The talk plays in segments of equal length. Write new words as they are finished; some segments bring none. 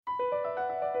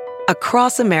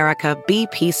Across America,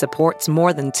 BP supports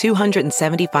more than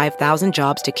 275,000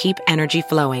 jobs to keep energy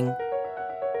flowing.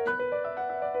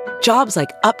 Jobs like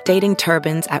updating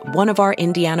turbines at one of our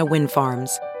Indiana wind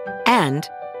farms and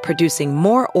producing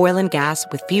more oil and gas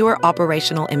with fewer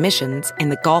operational emissions in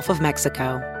the Gulf of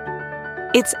Mexico.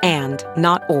 It's and,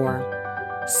 not or.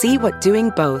 See what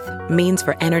doing both means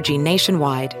for energy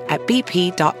nationwide at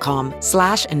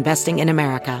bp.com/investing in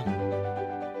America.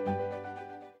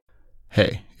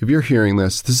 Hey, if you're hearing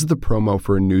this is the promo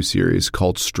for a new series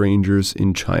called Strangers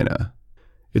in China.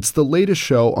 It's the latest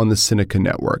show on the Sinica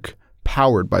Network,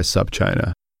 powered by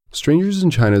SupChina. Strangers in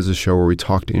China is a show where we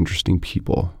talk to interesting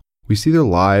people. We see their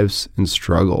lives and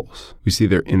struggles. We see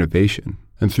their innovation.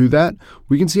 And through that,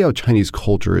 we can see how Chinese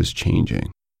culture is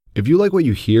changing. If you like what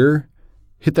you hear,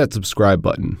 hit that subscribe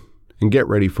button and get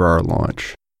ready for our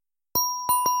launch.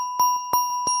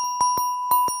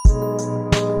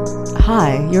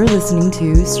 Hi, you're listening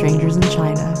to Strangers in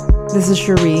China. This is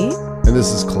Cherie. And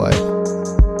this is Clay.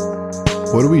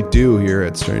 What do we do here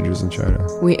at Strangers in China?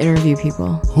 We interview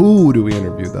people. Who do we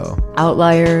interview, though?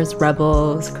 Outliers,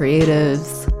 rebels,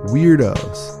 creatives.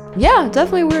 Weirdos. Yeah,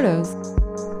 definitely weirdos.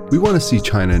 We want to see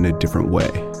China in a different way.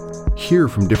 Hear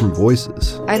from different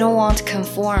voices. I don't want to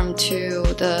conform to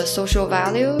the social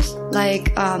values.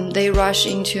 Like they rush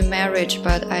into marriage,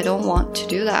 but I don't want to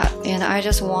do that. And I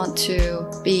just want to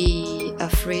be a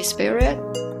free spirit.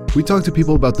 We talk to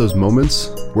people about those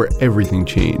moments where everything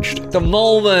changed. The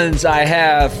moments I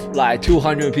have like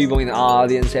 200 people in the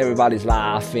audience, everybody's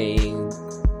laughing.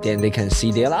 Then they can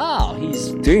see that, oh,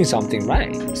 he's doing something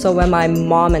right. So when my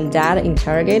mom and dad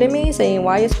interrogated me, saying,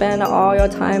 why you spend all your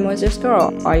time with this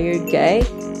girl? Are you gay?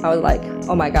 I was like,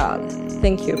 oh my God,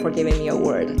 thank you for giving me a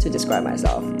word to describe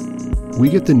myself. We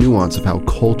get the nuance of how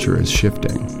culture is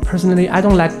shifting. Personally, I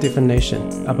don't like definition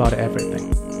about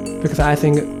everything, because I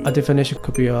think a definition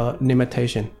could be a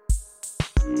limitation.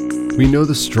 We know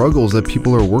the struggles that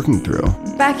people are working through.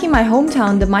 Back in my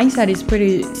hometown, the mindset is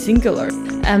pretty singular,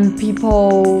 and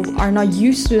people are not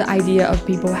used to the idea of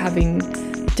people having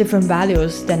different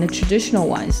values than the traditional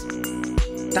ones.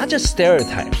 Not just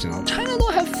stereotypes, China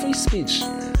don't have free speech.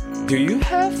 Do you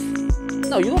have?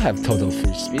 No, you don't have total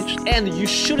free speech, and you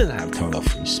shouldn't have total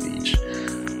free speech.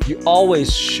 You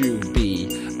always should be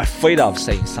afraid of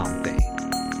saying something.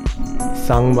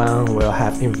 Someone will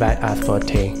have invite us for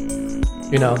tea.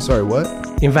 Sorry, what?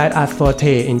 Invite us for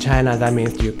tea in China, that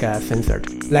means you get censored.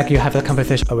 Like you have a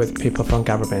conversation with people from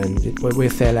government. We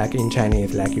say like in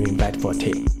Chinese, like you invite for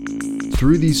tea.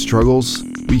 Through these struggles,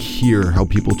 we hear how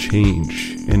people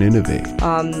change and innovate.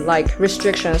 Like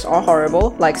restrictions are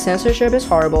horrible, like censorship is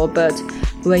horrible, but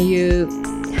when you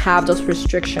have those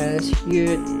restrictions,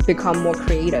 you become more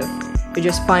creative. You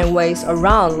just find ways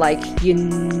around, like you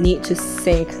need to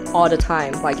think all the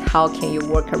time, like how can you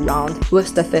work around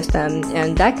with the system,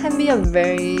 and that can be a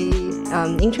very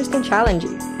interesting challenge.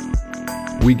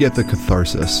 We get the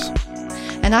catharsis.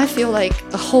 And I feel like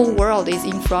the whole world is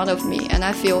in front of me, and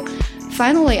I feel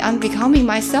finally I'm becoming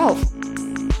myself.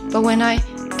 But when I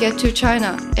get to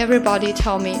China, everybody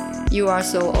tell me, you are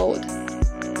so old.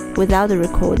 Without the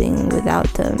recording,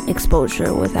 without the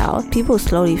exposure, without, people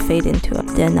slowly fade into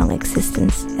their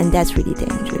non-existence, and that's really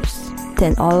dangerous.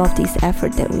 Then all of this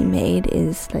effort that we made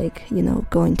is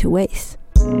going to waste.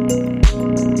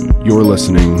 You're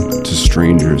listening to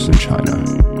Strangers in China.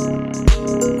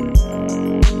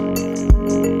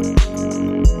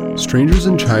 Strangers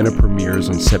in China premieres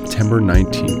on September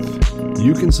 19th.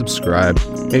 You can subscribe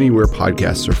anywhere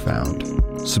podcasts are found.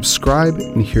 Subscribe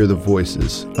and hear the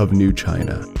voices of New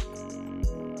China.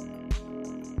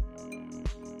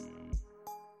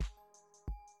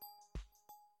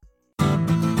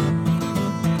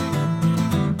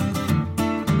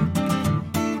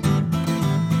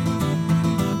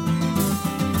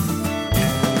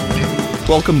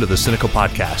 Welcome to the Cynical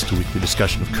Podcast, a weekly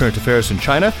discussion of current affairs in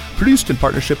China, produced in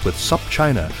partnership with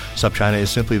SupChina. SupChina is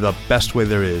simply the best way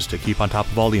there is to keep on top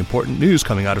of all the important news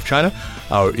coming out of China.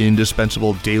 Our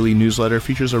indispensable daily newsletter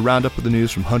features a roundup of the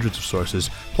news from hundreds of sources,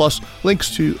 plus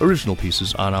links to original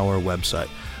pieces on our website.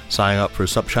 Sign up for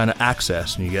SupChina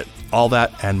Access, and you get all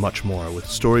that and much more, with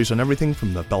stories on everything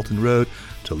from the Belt and Road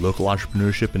to local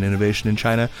entrepreneurship and innovation in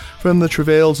China, from the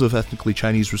travails of ethnically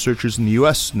Chinese researchers in the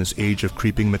U.S. in this age of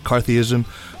creeping McCarthyism,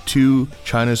 to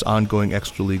China's ongoing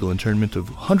extra-legal internment of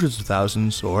hundreds of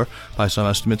thousands, or, by some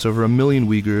estimates, over 1 million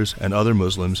Uyghurs and other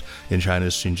Muslims in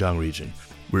China's Xinjiang region.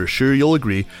 We're sure you'll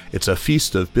agree it's a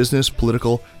feast of business,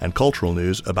 political, and cultural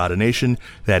news about a nation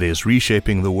that is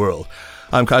reshaping the world.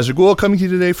 I'm Kaiser Guo, coming to you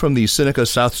today from the Sinica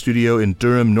South Studio in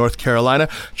Durham, North Carolina.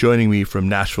 Joining me from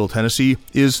Nashville, Tennessee,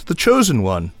 is the chosen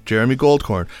one, Jeremy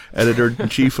Goldkorn,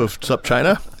 editor-in-chief of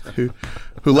SupChina, who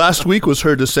last week was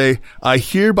heard to say, "I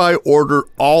hereby order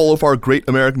all of our great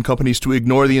American companies to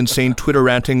ignore the insane Twitter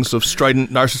rantings of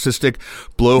strident, narcissistic,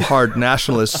 blowhard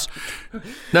nationalists."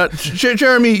 Now,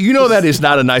 Jeremy, you know that is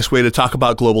not a nice way to talk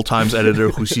about Global Times editor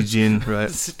Hu Xijin, right?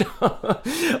 Stop.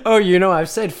 Oh, I've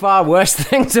said far worse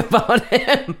things about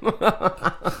him.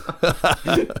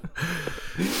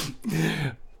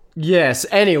 Yes,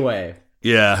 anyway.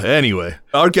 Yeah, anyway.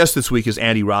 Our guest this week is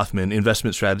Andy Rothman,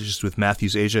 investment strategist with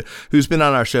Matthews Asia, who's been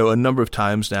on our show a number of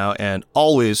times now and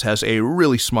always has a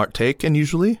really smart take, and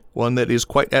usually one that is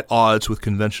quite at odds with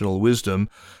conventional wisdom.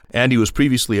 Andy was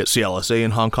previously at CLSA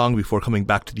in Hong Kong before coming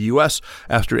back to the U.S.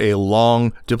 after a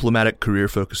long diplomatic career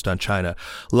focused on China.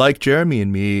 Like Jeremy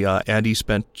and me, Andy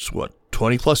spent,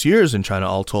 20-plus years in China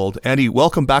all told. Andy,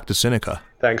 welcome back to Sinica.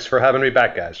 Thanks for having me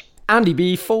back, guys. Andy,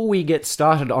 before we get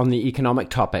started on the economic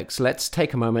topics, let's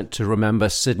take a moment to remember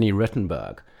Sidney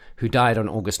Rittenberg, who died on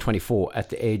August 24 at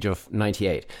the age of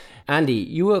 98. Andy,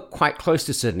 you were quite close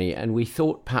to Sidney, and we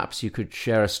thought perhaps you could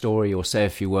share a story or say a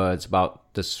few words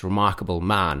about this remarkable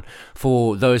man.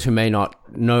 For those who may not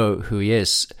know who he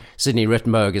is, Sidney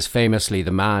Rittenberg is famously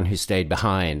the man who stayed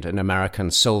behind, an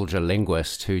American soldier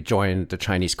linguist who joined the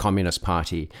Chinese Communist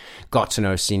Party, got to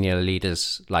know senior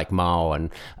leaders like Mao, and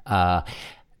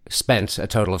spent a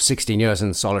total of 16 years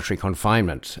in solitary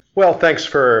confinement. Well, thanks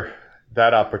for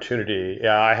that opportunity.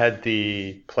 Yeah, I had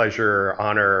the pleasure,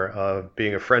 honor of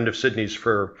being a friend of Sidney's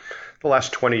for the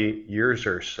last 20 years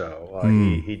or so.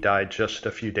 He died just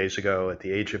a few days ago at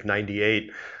the age of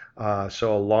 98.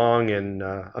 So a long and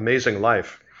amazing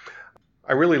life.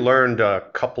 I really learned a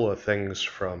couple of things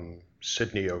from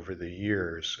Sidney over the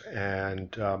years.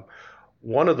 And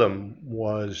one of them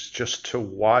was just to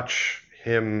watch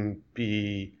him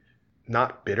be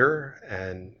not bitter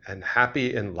and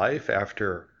happy in life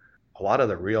after a lot of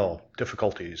the real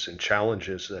difficulties and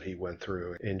challenges that he went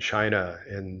through in China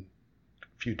a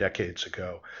few decades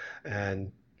ago.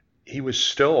 And he was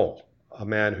still a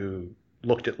man who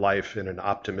looked at life in an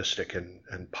optimistic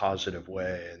and positive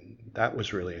way. And that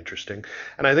was really interesting.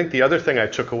 And I think the other thing I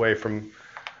took away from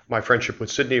my friendship with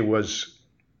Sidney was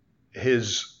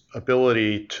his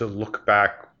ability to look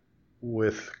back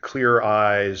with clear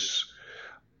eyes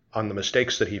on the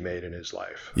mistakes that he made in his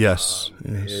life. Yes.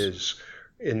 His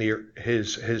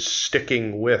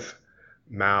sticking with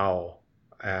Mao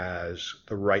as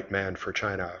the right man for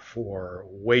China for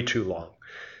way too long.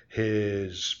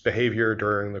 His behavior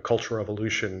during the Cultural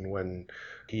Revolution when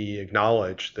he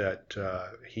acknowledged that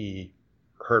he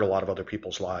hurt a lot of other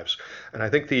people's lives. And I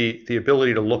think the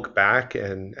ability to look back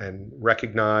and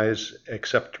recognize,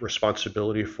 accept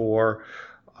responsibility for,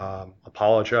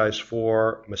 apologize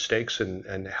for mistakes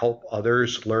and help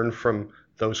others learn from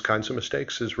those kinds of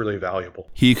mistakes is really valuable.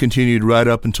 He continued right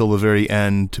up until the very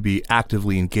end to be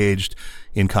actively engaged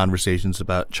in conversations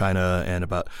about China and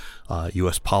about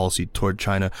U.S. policy toward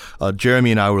China. Jeremy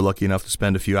and I were lucky enough to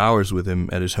spend a few hours with him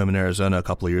at his home in Arizona a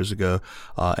couple of years ago,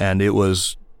 and it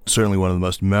was certainly one of the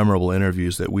most memorable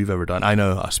interviews that we've ever done. I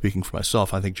know, speaking for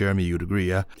myself, I think, Jeremy, you'd agree,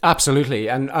 yeah? Absolutely.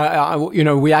 And,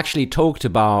 we actually talked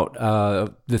about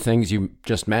the things you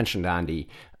just mentioned, Andy.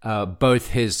 Both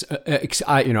his,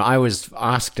 I was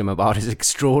asked him about his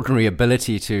extraordinary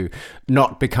ability to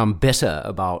not become bitter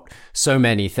about so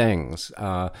many things.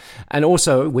 And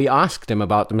also we asked him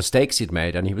about the mistakes he'd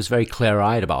made, and he was very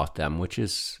clear-eyed about them, which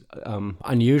is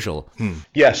unusual.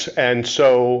 Yes. And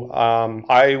so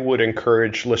I would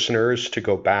encourage listeners to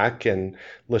go back and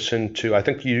listen to, I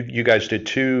think you guys did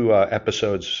 2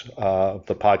 episodes of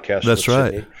the podcast. That's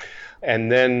right. Sidney.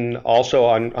 And then also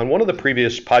on one of the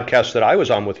previous podcasts that I was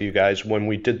on with you guys, when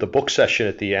we did the book session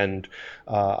at the end,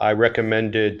 I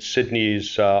recommended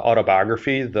Sidney's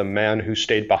autobiography, The Man Who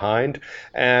Stayed Behind,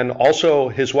 and also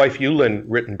his wife Yulin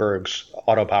Rittenberg's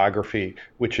autobiography,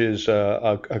 which is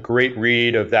a great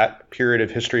read of that period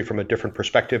of history from a different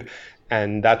perspective.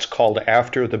 And that's called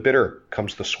After the Bitter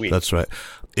Comes the Sweet. That's right.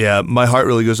 Yeah, my heart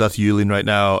really goes out to Yulin right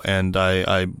now, and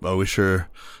I wish her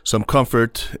some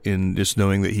comfort in just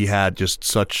knowing that he had just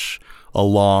such a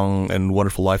long and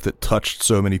wonderful life that touched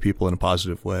so many people in a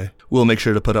positive way. We'll make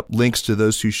sure to put up links to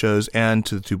those 2 shows and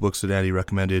to the 2 books that Andy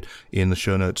recommended in the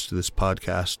show notes to this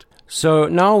podcast. So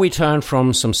now we turn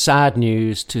from some sad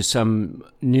news to some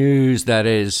news that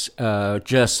is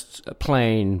just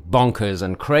plain bonkers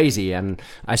and crazy. And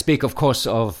I speak, of course,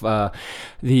 of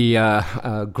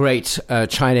the great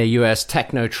China-US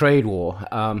techno-trade war.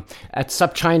 At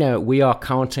SupChina, we are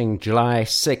counting July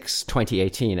 6,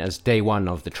 2018 as day one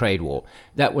of the trade war.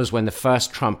 That was when the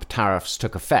first Trump tariffs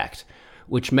took effect,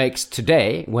 which makes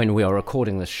today, when we are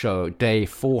recording this show, day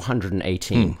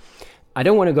 418. I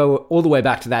don't want to go all the way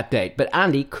back to that date, but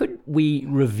Andy, could we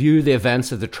review the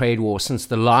events of the trade war since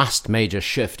the last major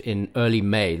shift in early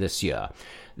May this year?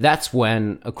 That's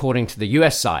when, according to the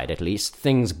US side at least,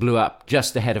 things blew up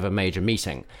just ahead of a major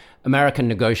meeting. American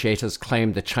negotiators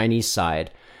claimed the Chinese side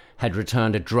had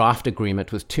returned a draft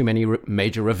agreement with too many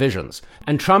major revisions.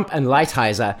 And Trump and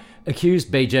Lighthizer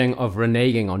accused Beijing of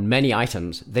reneging on many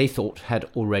items they thought had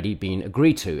already been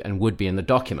agreed to and would be in the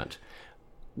document.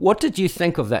 What did you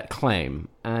think of that claim,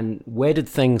 and where did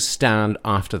things stand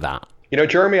after that? You know,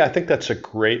 Jeremy, I think that's a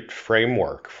great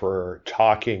framework for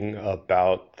talking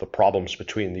about the problems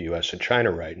between the US and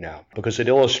China right now, because it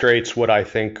illustrates what I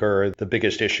think are the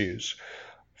biggest issues.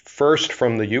 First,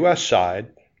 from the US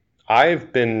side,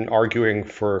 I've been arguing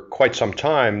for quite some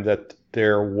time that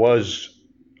there was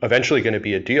eventually going to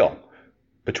be a deal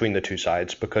between the two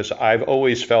sides, because I've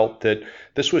always felt that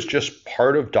this was just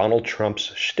part of Donald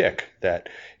Trump's shtick, that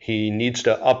he needs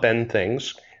to upend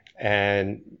things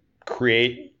and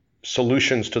create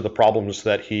solutions to the problems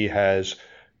that he has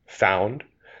found,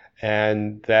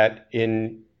 and that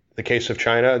in the case of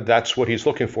China, that's what he's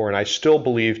looking for. And I still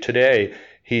believe today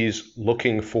he's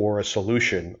looking for a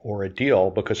solution or a deal,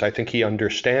 because I think he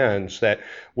understands that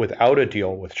without a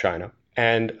deal with China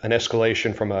and an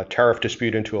escalation from a tariff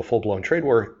dispute into a full-blown trade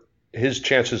war, his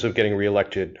chances of getting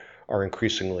reelected are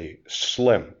increasingly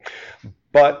slim.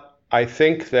 But I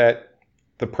think that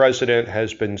the president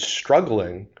has been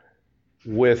struggling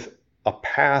with a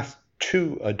path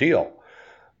to a deal,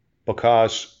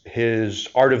 because his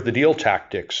art of the deal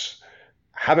tactics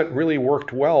haven't really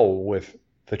worked well with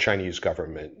the Chinese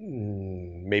government.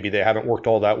 Maybe they haven't worked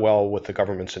all that well with the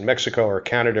governments in Mexico or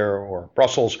Canada or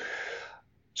Brussels.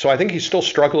 So I think he's still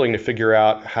struggling to figure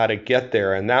out how to get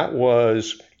there. And that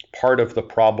was part of the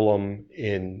problem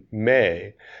in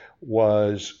May,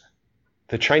 was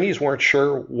the Chinese weren't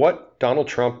sure what Donald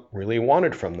Trump really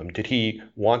wanted from them. Did he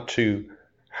want to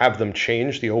have them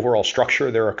change the overall structure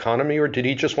of their economy, or did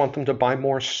he just want them to buy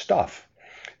more stuff?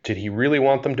 Did he really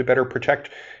want them to better protect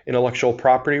intellectual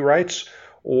property rights,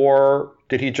 or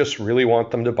did he just really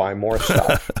want them to buy more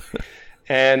stuff?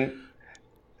 And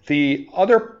the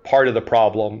other part of the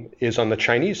problem is on the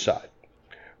Chinese side,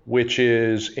 which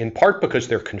is in part because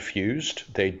they're confused.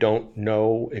 They don't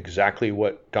know exactly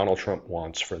what Donald Trump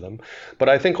wants for them. But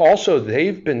I think also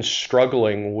they've been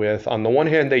struggling with, on the one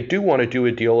hand, they do want to do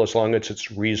a deal as long as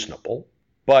it's reasonable,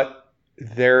 but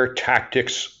their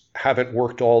tactics haven't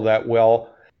worked all that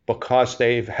well because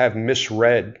they have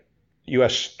misread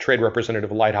U.S. Trade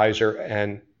Representative Lighthizer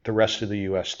and the rest of the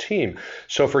U.S. team.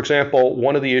 So, for example,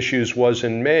 one of the issues was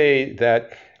in May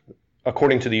that,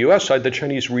 according to the U.S. side, the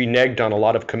Chinese reneged on a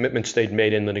lot of commitments they'd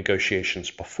made in the negotiations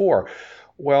before.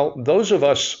 Well, those of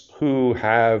us who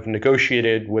have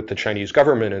negotiated with the Chinese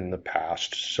government in the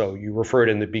past, so you referred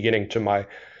in the beginning to my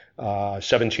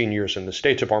 17 years in the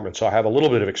State Department, so I have a little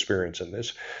bit of experience in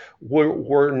this,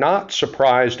 we're not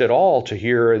surprised at all to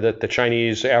hear that the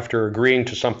Chinese, after agreeing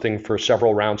to something for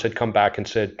several rounds, had come back and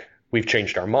said, we've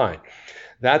changed our mind.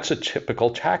 That's a typical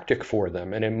tactic for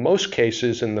them. And in most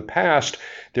cases in the past,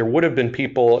 there would have been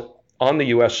people on the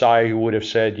U.S. side who would have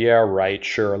said, yeah, right,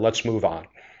 sure, let's move on.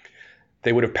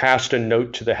 They would have passed a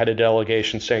note to the head of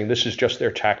delegation saying, this is just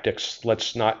their tactics,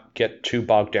 let's not get too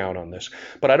bogged down on this.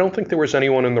 But I don't think there was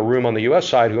anyone in the room on the U.S.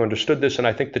 side who understood this, and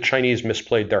I think the Chinese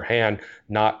misplayed their hand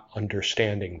not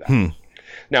understanding that.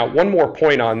 Now, one more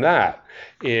point on that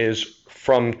is,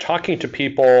 from talking to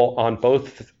people on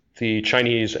both the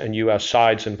Chinese and U.S.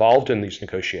 sides involved in these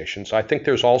negotiations, I think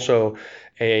there's also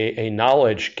a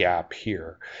knowledge gap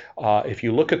here. If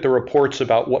you look at the reports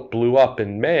about what blew up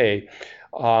in May,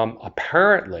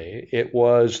 apparently it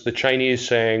was the Chinese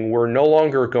saying, we're no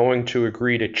longer going to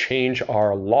agree to change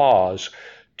our laws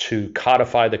to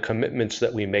codify the commitments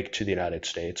that we make to the United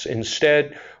States.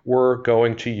 Instead, we're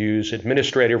going to use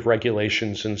administrative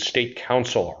regulations and state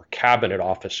council or cabinet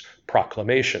office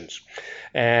proclamations.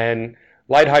 And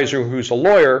Lighthizer, who's a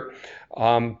lawyer,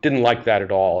 didn't like that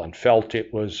at all and felt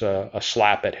it was a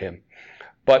slap at him.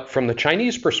 But from the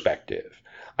Chinese perspective,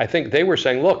 I think they were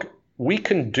saying, look, we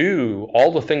can do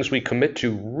all the things we commit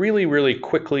to really, really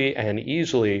quickly and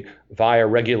easily via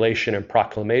regulation and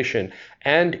proclamation.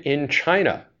 And in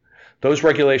China, those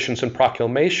regulations and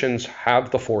proclamations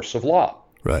have the force of law.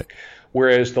 Right.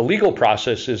 Whereas the legal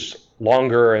process is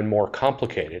longer and more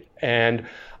complicated. And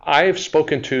I've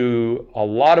spoken to a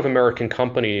lot of American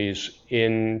companies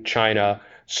in China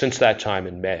since that time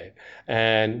in May.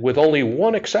 And with only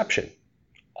one exception,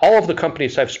 all of the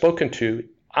companies I've spoken to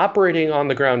operating on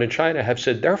the ground in China have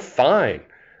said they're fine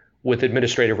with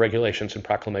administrative regulations and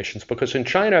proclamations, because in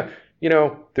China,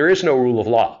 there is no rule of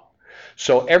law.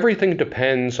 So everything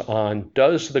depends on,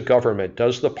 does the government,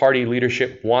 does the party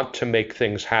leadership want to make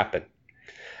things happen?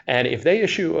 And if they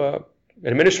issue an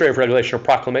administrative regulation or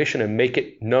proclamation and make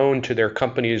it known to their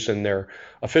companies and their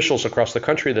officials across the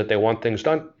country that they want things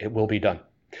done, it will be done.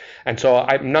 And so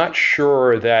I'm not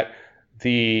sure that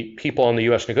the people on the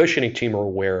U.S. negotiating team are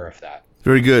aware of that.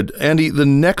 Very good. Andy, the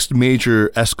next major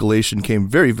escalation came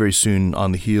very, very soon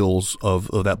on the heels of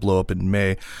that blow-up in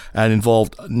May and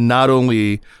involved not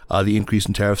only the increase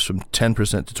in tariffs from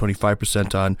 10% to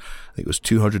 25% on, I think it was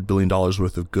 $200 billion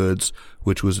worth of goods,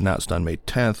 which was announced on May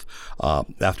 10th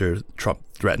after Trump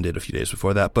threatened it a few days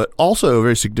before that. But also,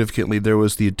 very significantly, there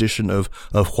was the addition of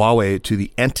Huawei to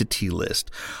the entity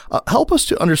list. Help us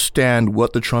to understand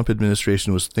what the Trump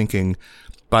administration was thinking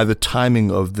by the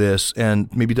timing of this, and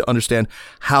maybe to understand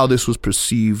how this was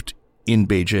perceived in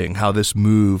Beijing, how this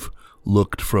move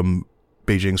looked from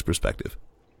Beijing's perspective.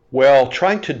 Well,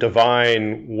 trying to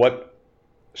divine what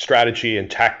strategy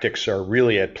and tactics are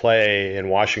really at play in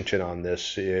Washington on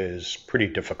this is pretty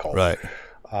difficult. Right.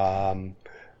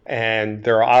 And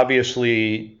there are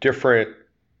obviously different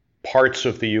parts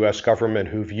of the U.S. government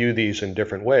who view these in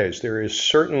different ways. There is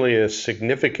certainly a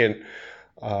significant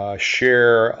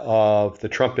share of the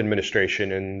Trump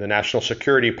administration and the national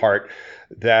security part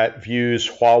that views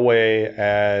Huawei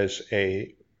as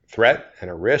a threat and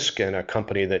a risk and a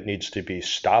company that needs to be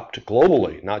stopped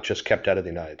globally, not just kept out of the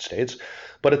United States.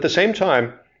 But at the same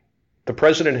time, the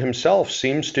president himself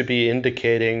seems to be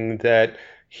indicating that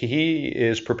he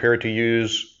is prepared to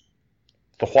use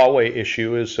the Huawei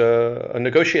issue as a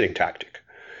negotiating tactic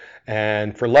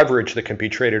and for leverage that can be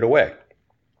traded away.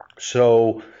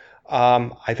 So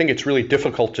I think it's really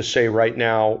difficult to say right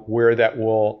now where that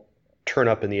will turn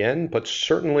up in the end, but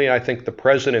certainly I think the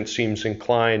president seems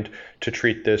inclined to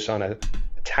treat this on a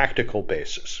tactical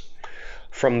basis.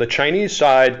 From the Chinese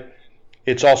side,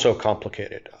 it's also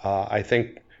complicated. I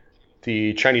think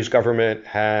the Chinese government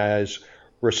has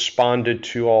responded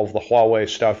to all of the Huawei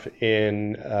stuff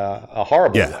in a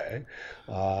horrible way.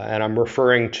 And I'm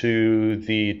referring to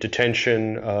the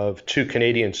detention of 2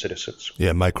 Canadian citizens.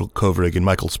 Yeah, Michael Kovrig and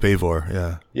Michael Spavor,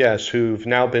 yeah. Yes, who've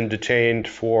now been detained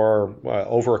for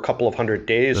over a couple of hundred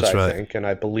days, That's right. think, and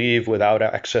I believe without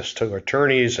access to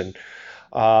attorneys.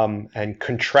 And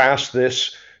contrast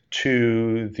this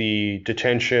to the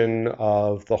detention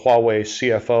of the Huawei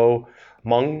CFO,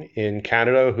 Meng, in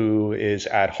Canada, who is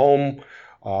at home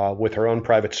with her own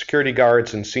private security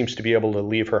guards and seems to be able to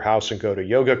leave her house and go to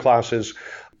yoga classes.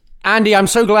 Andy, I'm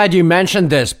so glad you mentioned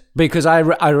this, because I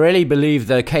really believe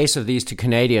the case of these 2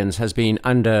 Canadians has been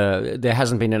there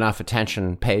hasn't been enough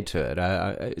attention paid to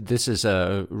it. This is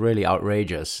a really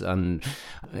outrageous and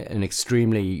an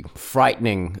extremely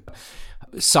frightening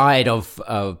side of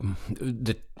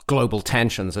the global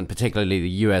tensions, and particularly the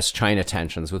US-China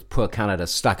tensions, with poor Canada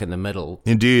stuck in the middle.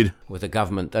 Indeed. With a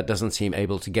government that doesn't seem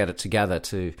able to get it together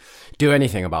to do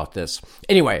anything about this.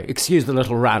 Anyway, excuse the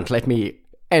little rant. Let me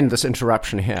end this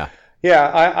interruption here.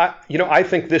 Yeah, I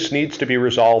think this needs to be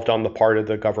resolved on the part of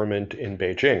the government in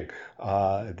Beijing.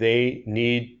 They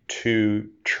need to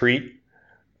treat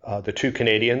the 2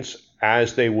 Canadians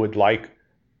as they would like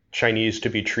Chinese to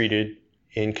be treated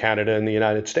in Canada and the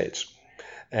United States.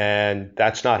 And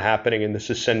that's not happening, and this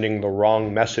is sending the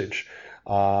wrong message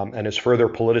and is further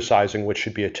politicizing what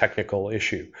should be a technical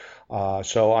issue.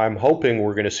 So I'm hoping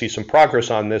we're going to see some progress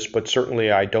on this, but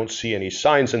certainly I don't see any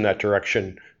signs in that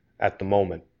direction at the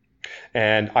moment.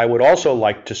 And I would also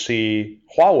like to see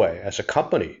Huawei as a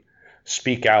company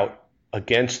speak out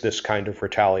against this kind of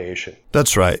retaliation.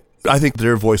 That's right. I think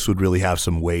their voice would really have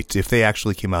some weight. If they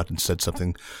actually came out and said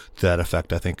something to that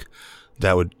effect, I think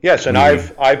that would... Yes, and really...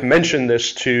 I've mentioned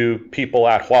this to people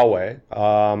at Huawei,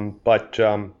 but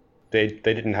they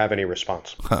didn't have any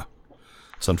response. Huh.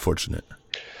 It's unfortunate.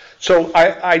 So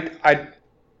I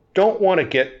don't want to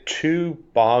get too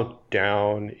bogged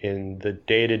down in the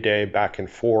day-to-day back and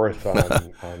forth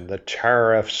on the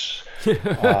tariffs.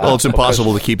 Well, it's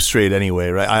impossible to keep straight anyway,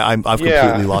 right? I've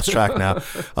completely lost track now.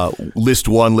 List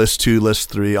 1, list 2,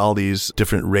 list 3, all these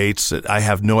different rates. I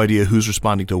have no idea who's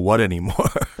responding to what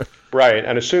anymore. Right.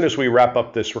 And as soon as we wrap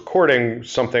up this recording,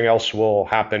 something else will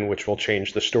happen which will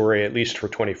change the story, at least for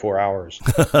 24 hours.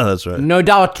 That's right. No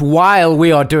doubt while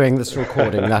we are doing this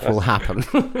recording, that will happen.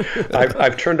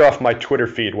 I've turned off my Twitter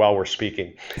feed while we're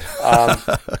speaking.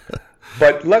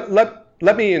 But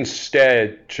let me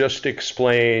instead just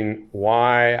explain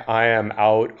why I am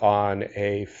out on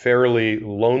a fairly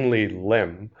lonely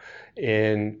limb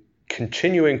in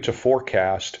continuing to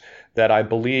forecast that I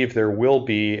believe there will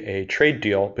be a trade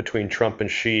deal between Trump and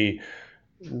Xi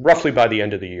roughly by the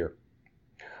end of the year.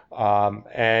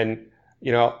 And,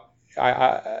 you know,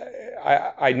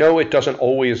 I know it doesn't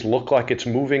always look like it's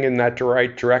moving in that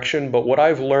right direction, but what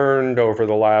I've learned over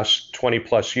the last 20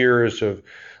 plus years of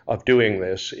doing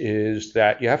this is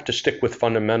that you have to stick with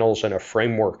fundamentals and a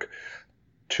framework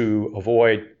to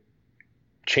avoid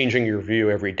changing your view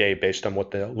every day based on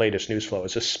what the latest news flow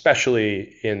is,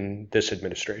 especially in this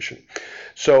administration.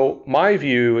 So my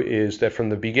view is that from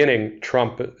the beginning,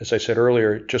 Trump, as I said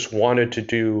earlier, just wanted to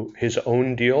do his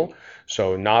own deal.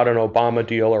 So not an Obama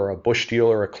deal or a Bush deal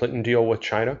or a Clinton deal with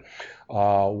China,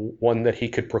 one that he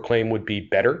could proclaim would be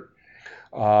better.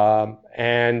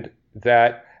 And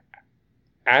that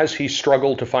as he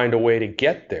struggled to find a way to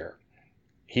get there,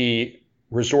 he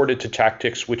resorted to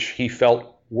tactics which he felt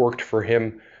worked for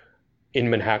him in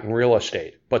Manhattan real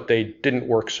estate, but they didn't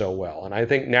work so well. And I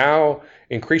think now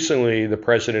increasingly the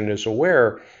president is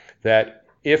aware that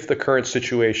if the current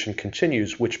situation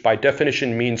continues, which by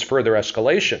definition means further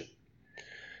escalation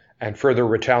and further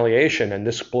retaliation, and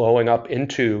this blowing up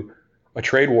into a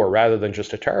trade war rather than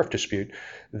just a tariff dispute,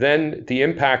 then the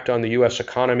impact on the U.S.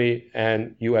 economy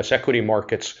and U.S. equity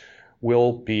markets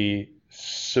will be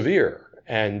severe.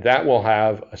 And that will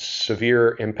have a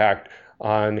severe impact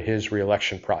on his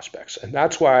reelection prospects. And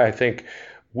that's why I think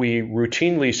we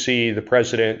routinely see the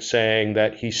president saying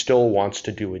that he still wants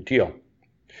to do a deal.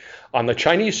 On the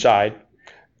Chinese side,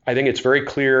 I think it's very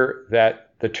clear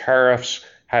that the tariffs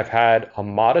have had a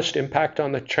modest impact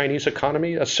on the Chinese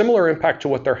economy, a similar impact to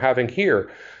what they're having here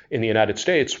in the United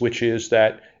States, which is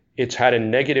that it's had a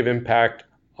negative impact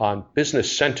on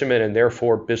business sentiment and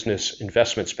therefore business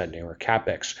investment spending or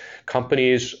CapEx.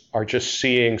 Companies are just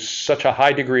seeing such a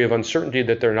high degree of uncertainty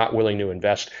that they're not willing to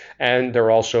invest, and they're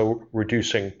also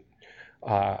reducing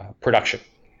production.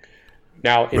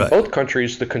 Now, in both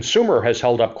countries, the consumer has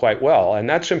held up quite well, and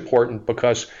that's important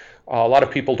because a lot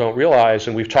of people don't realize,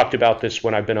 and we've talked about this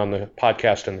when I've been on the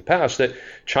podcast in the past, that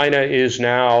China is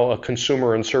now a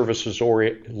consumer and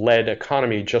services-led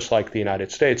economy just like the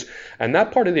United States, and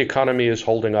that part of the economy is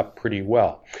holding up pretty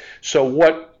well. So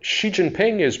what Xi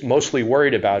Jinping is mostly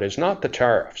worried about is not the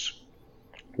tariffs.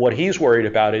 What he's worried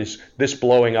about is this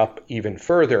blowing up even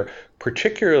further,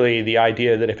 particularly the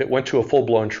idea that if it went to a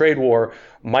full-blown trade war,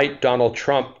 might Donald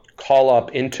Trump call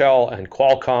up Intel and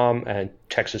Qualcomm and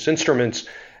Texas Instruments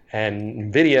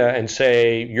and NVIDIA and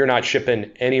say, you're not shipping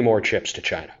any more chips to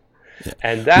China. Yeah.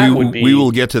 And that would be... We will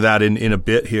get to that in a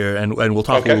bit here, and we'll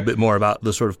talk a little bit more about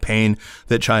the sort of pain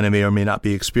that China may or may not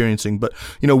be experiencing. But,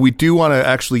 you know, we do want to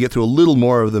actually get through a little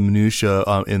more of the minutiae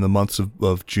in the months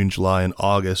of June, July, and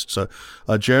August. So,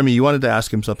 Jeremy, you wanted to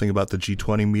ask him something about the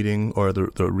G20 meeting or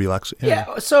the relax?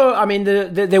 Yeah, so, I mean,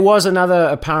 there was another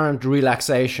apparent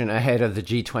relaxation ahead of the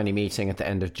G20 meeting at the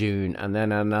end of June, and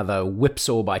then another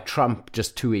whipsaw by Trump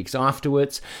just 2 weeks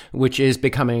afterwards, which is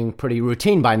becoming pretty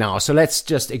routine by now. So let's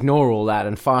just ignore all that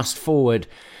and fast forward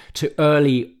to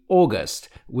early August,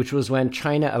 which was when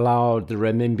China allowed the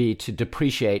renminbi to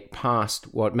depreciate past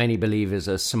what many believe is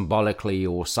a symbolically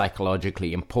or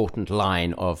psychologically important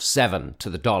line of 7 to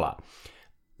the dollar.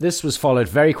 This was followed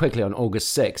very quickly on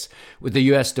August 6 with the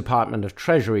US Department of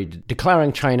Treasury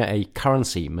declaring China a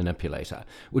currency manipulator,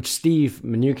 which Steve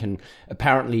Mnuchin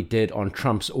apparently did on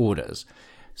Trump's orders.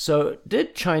 So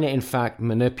did China in fact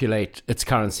manipulate its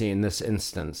currency in this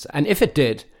instance? And if it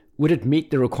did, would it meet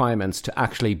the requirements to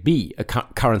actually be a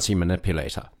currency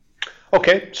manipulator?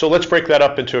 Okay, so let's break that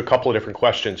up into a couple of different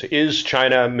questions. Is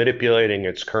China manipulating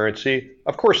its currency?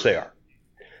 Of course they are.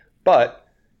 But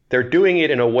they're doing it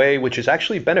in a way which is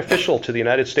actually beneficial to the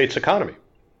United States economy.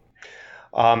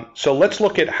 So let's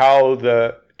look at how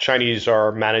the Chinese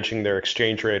are managing their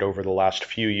exchange rate over the last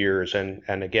few years and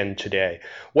again today.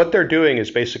 What they're doing is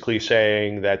basically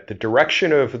saying that the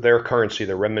direction of their currency,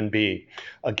 the renminbi,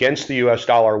 against the US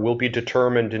dollar will be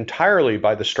determined entirely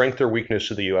by the strength or weakness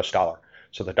of the US dollar.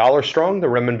 So the dollar's strong, the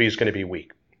renminbi is going to be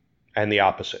weak, and the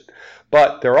opposite.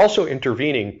 But they're also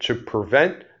intervening to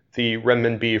prevent the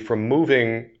renminbi from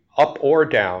moving up or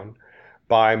down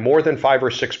by more than 5 or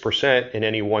 6% in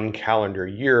any one calendar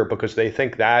year, because they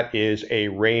think that is a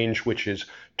range which is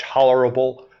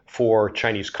tolerable for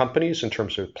Chinese companies in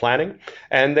terms of planning.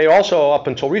 And they also, up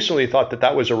until recently, thought that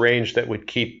that was a range that would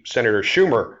keep Senator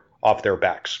Schumer off their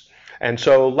backs. And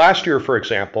so last year, for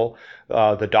example,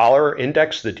 the dollar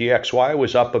index, the DXY,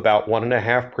 was up about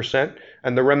 1.5%,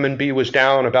 and the renminbi was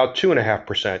down about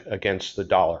 2.5% against the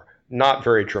dollar. Not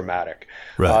very dramatic.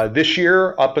 Right. This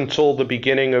year, up until the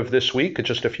beginning of this week,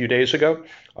 just a few days ago,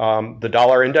 the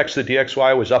dollar index, the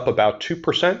DXY, was up about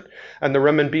 2%, and the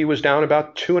renminbi was down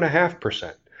about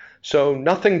 2.5%. So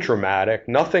nothing dramatic,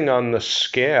 nothing on the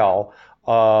scale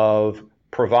of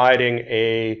providing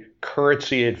a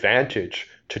currency advantage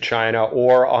to China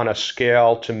or on a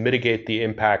scale to mitigate the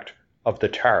impact of the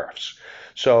tariffs.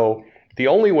 So the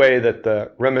only way that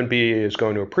the renminbi is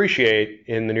going to appreciate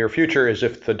in the near future is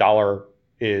if the dollar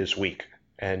is weak,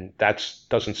 and that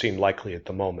doesn't seem likely at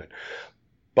the moment.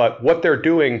 But what they're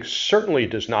doing certainly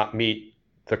does not meet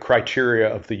the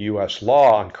criteria of the U.S.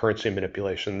 law on currency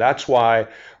manipulation. That's why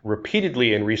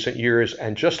repeatedly in recent years,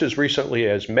 and just as recently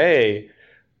as May,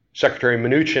 Secretary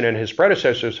Mnuchin and his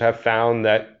predecessors have found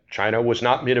that China was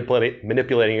not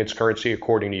manipulating its currency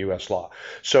according to U.S. law.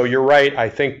 So you're right. I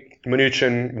think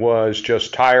Mnuchin was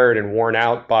just tired and worn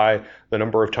out by the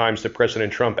number of times that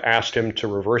President Trump asked him to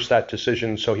reverse that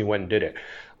decision, so he went and did it.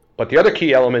 But the other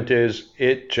key element is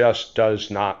it just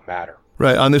does not matter.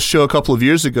 Right. On this show a couple of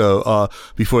years ago,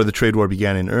 before the trade war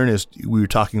began in earnest, we were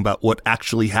talking about what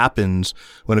actually happens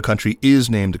when a country is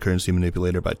named a currency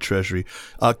manipulator by Treasury.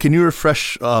 Can you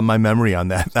refresh my memory on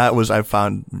that? That was, I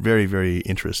found, very, very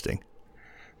interesting.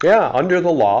 Yeah. Under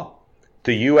the law,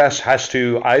 the U.S. has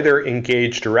to either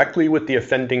engage directly with the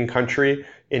offending country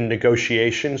in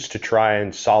negotiations to try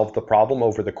and solve the problem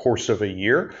over the course of a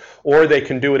year, or they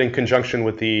can do it in conjunction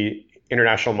with the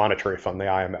International Monetary Fund, the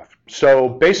IMF. So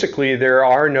basically, there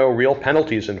are no real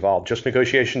penalties involved, just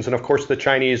negotiations. And of course, the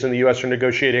Chinese and the U.S. are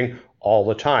negotiating all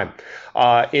the time.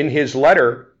 In his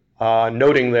letter,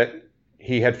 noting that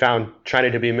he had found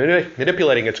China to be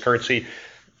manipulating its currency,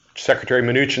 Secretary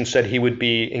Mnuchin said he would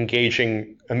be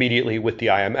engaging immediately with the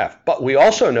IMF. But we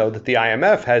also know that the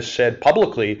IMF has said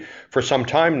publicly for some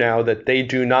time now that they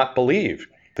do not believe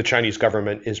the Chinese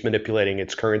government is manipulating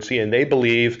its currency, and they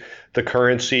believe the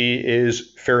currency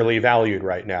is fairly valued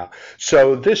right now.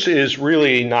 So this is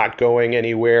really not going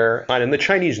anywhere. And the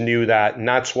Chinese knew that, and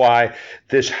that's why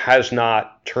this has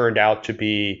not turned out to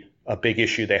be a big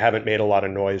issue. They haven't made a lot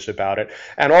of noise about it.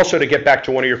 And also, to get back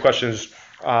to one of your questions,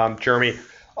 Jeremy,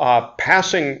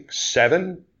 passing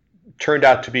 7 turned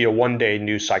out to be a one-day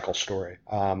news cycle story.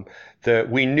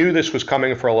 We knew this was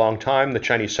coming for a long time. The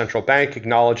Chinese central bank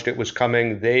acknowledged it was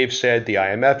coming. They've said, the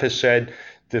IMF has said,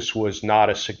 this was not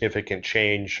a significant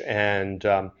change. And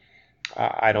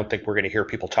I don't think we're going to hear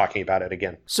people talking about it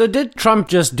again. So did Trump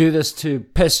just do this to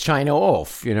piss China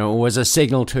off? Was a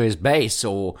signal to his base?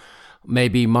 Or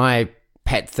maybe my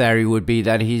pet theory would be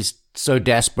that he's so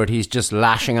desperate he's just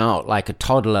lashing out like a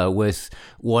toddler with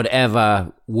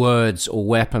whatever words or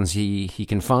weapons he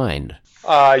can find.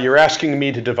 You're asking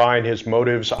me to divine his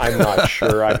motives. I'm not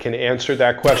sure I can answer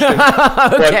that question.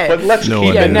 Okay. But let's keep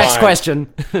in mind. Next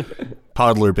question.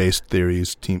 Toddler-based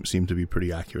theories seem to be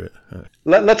pretty accurate.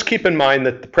 Let's keep in mind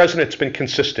that the president's been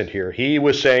consistent here. He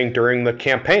was saying during the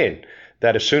campaign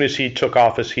that as soon as he took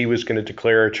office, he was going to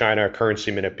declare China a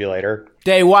currency manipulator.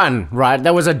 Day one, right?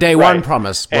 That was a day one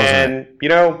promise, wasn't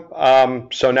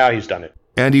it? So now he's done it.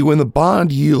 Andy, when the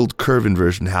bond yield curve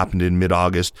inversion happened in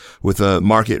mid-August, with the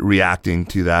market reacting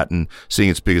to that and seeing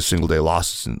its biggest single-day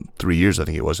losses in 3 years, I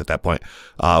think it was at that point,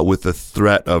 with the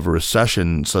threat of a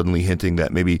recession suddenly hinting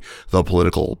that maybe the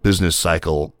political business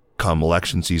cycle come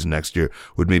election season next year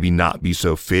would maybe not be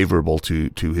so favorable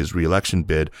to his re-election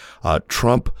bid,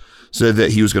 Trump said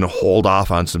that he was going to hold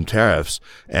off on some tariffs,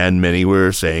 and many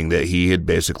were saying that he had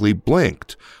basically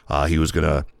blinked. He was going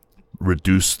to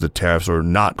reduce the tariffs or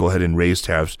not go ahead and raise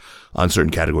tariffs on certain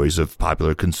categories of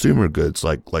popular consumer goods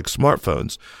like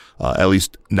smartphones, at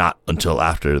least not until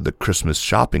after the Christmas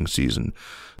shopping season.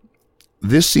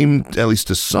 This seemed, at least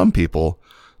to some people,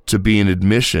 to be an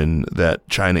admission that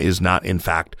China is not, in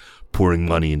fact, pouring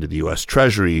money into the U.S.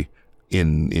 Treasury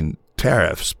in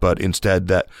tariffs, but instead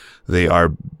that they are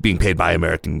being paid by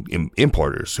American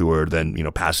importers who are then,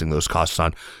 passing those costs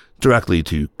on directly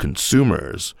to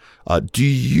consumers. Do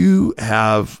you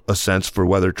have a sense for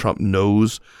whether Trump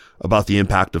knows about the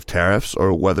impact of tariffs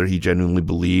or whether he genuinely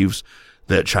believes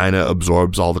that China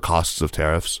absorbs all the costs of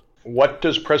tariffs? What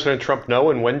does President Trump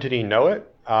know, and when did he know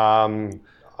it? I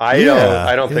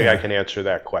don't think I can answer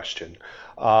that question.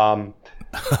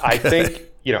 I think,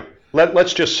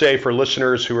 let's just say for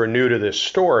listeners who are new to this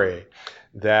story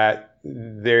that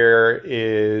there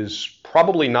is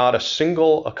probably not a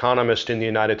single economist in the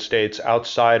United States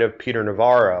outside of Peter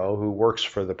Navarro, who works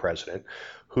for the president,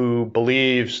 who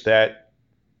believes that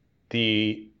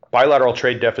the bilateral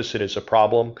trade deficit is a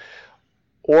problem,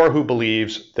 or who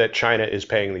believes that China is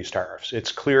paying these tariffs.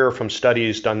 It's clear from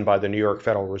studies done by the New York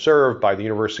Federal Reserve, by the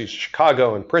Universities of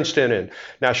Chicago and Princeton and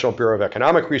National Bureau of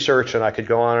Economic Research, and I could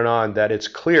go on, that it's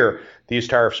clear these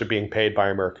tariffs are being paid by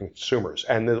American consumers.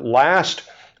 And the last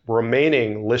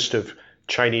remaining list of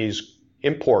Chinese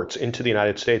imports into the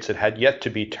United States that had yet to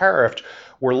be tariffed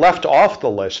were left off the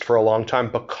list for a long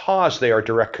time because they are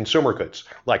direct consumer goods,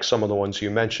 like some of the ones you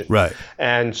mentioned. Right.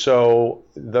 And so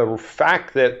the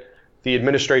fact that the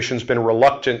administration's been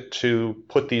reluctant to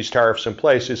put these tariffs in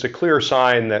place is a clear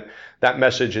sign that that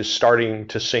message is starting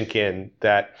to sink in,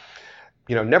 that,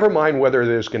 never mind whether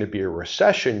there's going to be a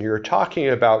recession, you're talking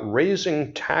about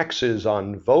raising taxes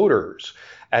on voters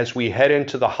as we head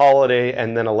into the holiday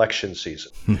and then election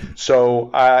season.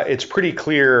 So it's pretty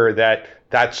clear that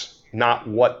that's not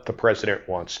what the president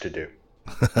wants to do.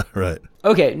 Right.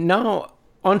 Okay, now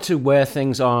on to where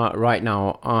things are right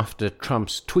now after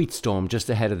Trump's tweet storm just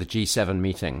ahead of the G7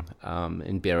 meeting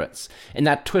in Biarritz. In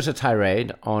that Twitter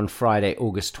tirade on Friday,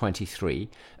 August 23,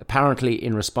 apparently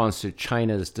in response to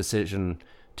China's decision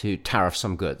to tariff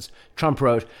some goods, Trump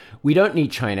wrote, "We don't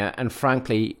need China, and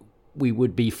frankly, we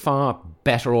would be far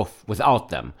better off without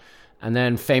them." And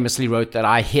then famously wrote that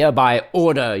I hereby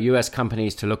order US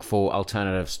companies to look for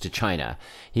alternatives to China.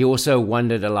 He also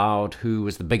wondered aloud who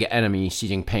was the bigger enemy, Xi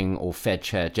Jinping or Fed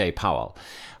Chair Jay Powell.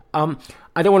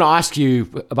 I don't want to ask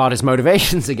you about his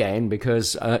motivations again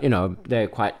because, they're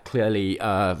quite clearly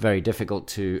very difficult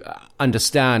to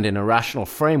understand in a rational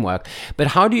framework. But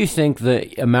how do you think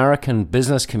the American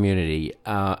business community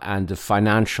and the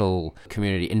financial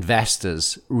community,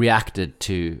 investors, reacted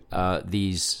to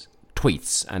these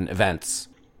tweets and events?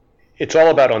 It's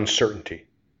all about uncertainty.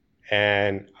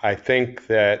 And I think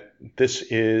that this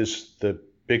is the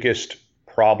biggest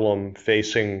problem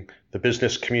facing the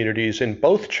business communities in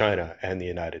both China and the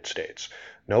United States.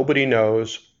 Nobody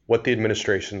knows what the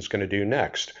administration is going to do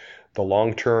next. The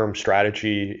long-term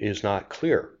strategy is not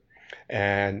clear.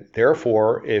 And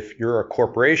therefore, if you're a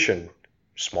corporation,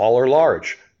 small or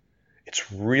large,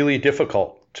 it's really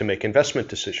difficult to make investment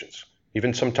decisions,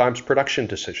 even sometimes production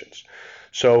decisions.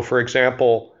 So, for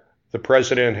example, the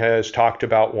president has talked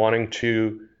about wanting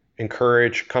to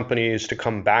encourage companies to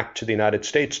come back to the United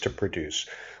States to produce,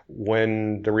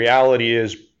 when the reality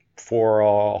is, for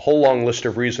a whole long list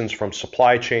of reasons, from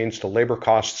supply chains to labor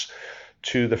costs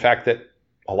to the fact that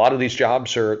a lot of these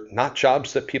jobs are not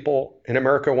jobs that people in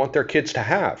America want their kids to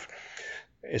have.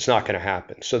 It's not going to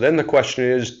happen. So then the question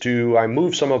is, do I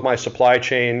move some of my supply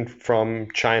chain from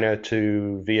China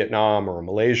to Vietnam or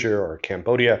Malaysia or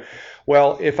Cambodia?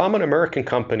 Well, if I'm an American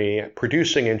company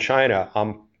producing in China,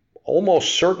 I'm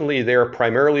almost certainly there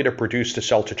primarily to produce to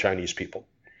sell to Chinese people.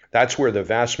 That's where the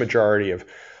vast majority of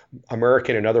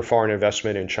American and other foreign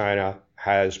investment in China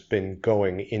has been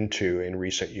going into in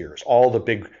recent years. All the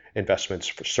big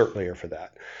investments certainly are for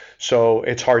that. So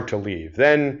it's hard to leave.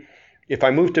 Then if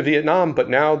I move to Vietnam, but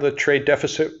now the trade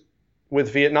deficit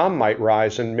with Vietnam might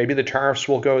rise and maybe the tariffs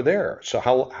will go there. So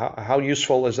how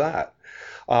useful is that?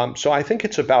 So I think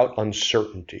it's about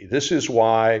uncertainty. This is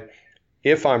why,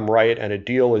 if I'm right and a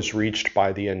deal is reached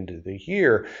by the end of the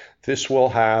year, this will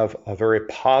have a very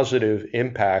positive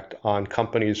impact on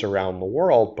companies around the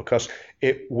world, because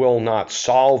it will not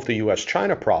solve the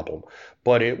US-China problem,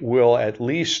 but it will at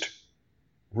least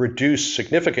reduce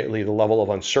significantly the level of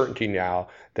uncertainty now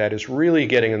that is really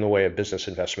getting in the way of business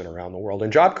investment around the world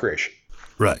and job creation.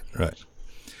 Right.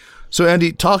 So,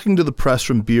 Andy, talking to the press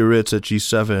from Biarritz at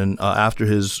G7 after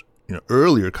his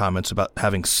earlier comments about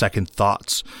having second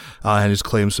thoughts and his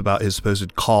claims about his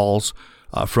supposed calls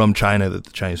from China that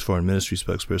the Chinese Foreign Ministry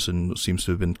spokesperson seems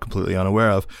to have been completely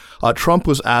unaware of, Trump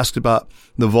was asked about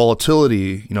the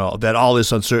volatility, that all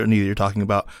this uncertainty that you're talking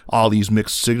about, all these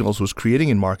mixed signals was creating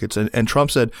in markets. And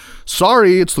Trump said,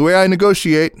 "Sorry, it's the way I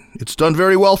negotiate. It's done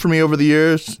very well for me over the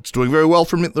years. It's doing very well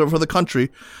for me, for the country."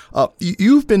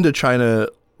 You've been to China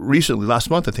recently,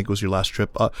 last month, I think was your last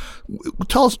trip.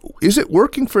 Tell us, is it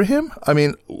working for him? I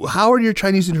mean, how are your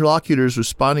Chinese interlocutors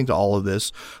responding to all of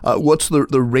this? What's the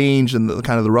range and the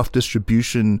kind of the rough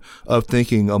distribution of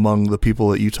thinking among the people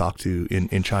that you talk to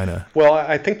in China? Well,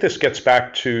 I think this gets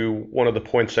back to one of the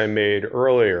points I made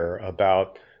earlier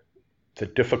about the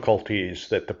difficulties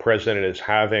that the president is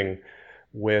having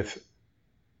with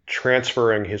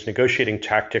transferring his negotiating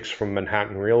tactics from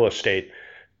Manhattan real estate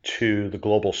to the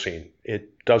global scene.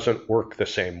 It doesn't work the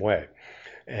same way.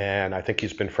 And I think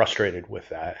he's been frustrated with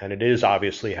that. And it is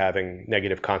obviously having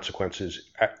negative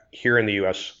consequences here in the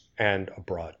US and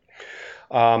abroad.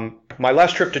 My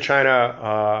last trip to China,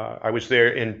 I was there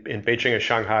in Beijing and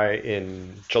Shanghai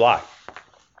in July.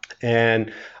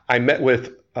 And I met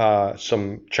with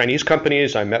some Chinese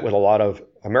companies. I met with a lot of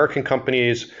American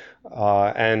companies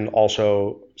and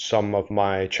also some of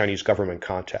my Chinese government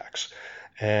contacts.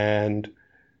 And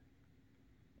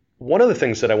one of the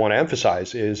things that I want to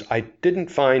emphasize is I didn't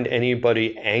find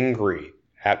anybody angry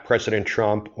at President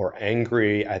Trump or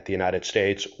angry at the United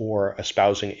States or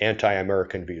espousing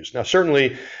anti-American views. Now,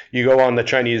 certainly you go on the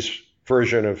Chinese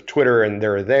version of Twitter and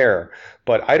they're there,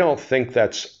 but I don't think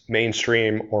that's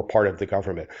mainstream or part of the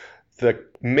government. The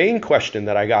main question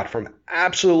that I got from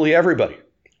absolutely everybody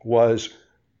was,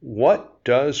 what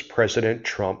does President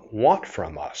Trump want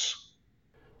from us?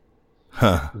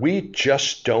 We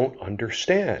just don't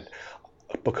understand,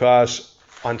 because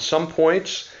on some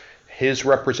points, his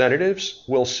representatives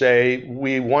will say,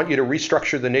 we want you to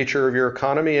restructure the nature of your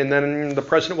economy, and then the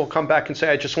president will come back and say,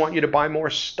 I just want you to buy more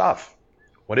stuff.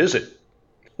 What is it?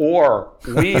 Or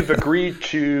we've agreed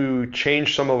to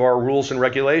change some of our rules and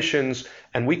regulations,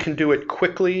 and we can do it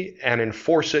quickly and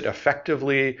enforce it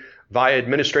effectively via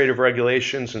administrative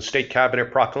regulations and state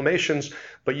cabinet proclamations,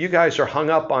 but you guys are hung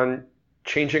up on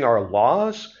changing our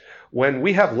laws when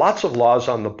we have lots of laws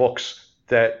on the books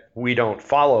that we don't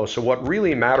follow. So what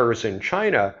really matters in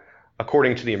China,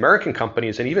 according to the American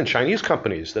companies and even Chinese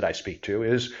companies that I speak to,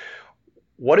 is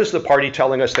what is the party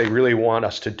telling us they really want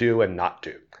us to do and not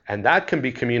do? And that can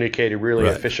be communicated really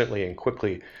efficiently and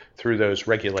quickly through those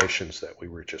regulations that we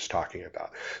were just talking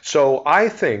about. So I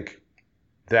think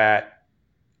that,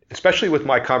 especially with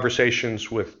my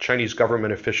conversations with Chinese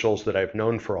government officials that I've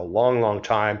known for a long, long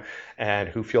time and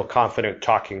who feel confident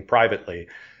talking privately,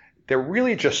 they're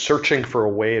really just searching for a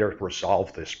way to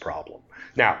resolve this problem.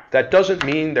 Now, that doesn't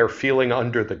mean they're feeling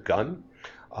under the gun.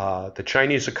 The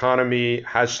Chinese economy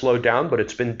has slowed down, but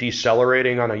it's been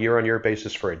decelerating on a year-on-year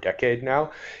basis for a decade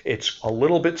now. It's a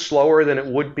little bit slower than it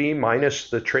would be minus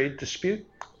the trade dispute,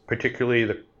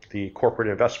 particularly the corporate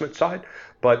investment side,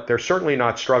 but they're certainly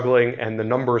not struggling, and the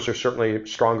numbers are certainly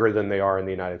stronger than they are in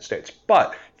the United States.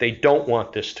 But they don't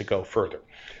want this to go further.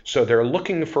 So they're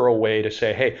looking for a way to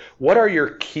say, hey, what are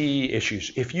your key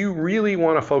issues? If you really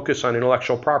want to focus on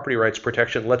intellectual property rights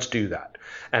protection, let's do that.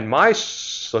 And my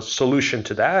solution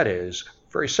to that is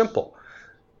very simple.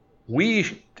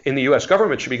 We in the US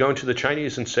government should be going to the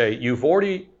Chinese and say, you've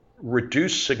already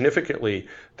reduced significantly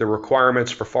the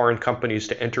requirements for foreign companies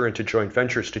to enter into joint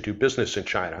ventures to do business in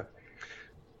China.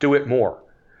 Do it more.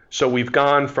 So we've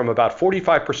gone from about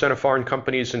 45% of foreign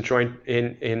companies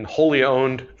in wholly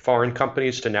owned foreign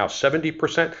companies to now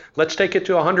 70%. Let's take it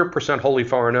to 100% wholly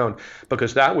foreign owned,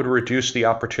 because that would reduce the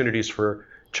opportunities for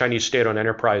Chinese state-owned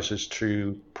enterprises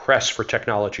to press for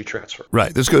technology transfer.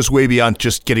 Right. This goes way beyond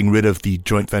just getting rid of the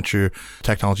joint venture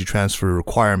technology transfer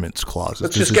requirements clauses.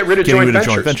 Let's just get rid of joint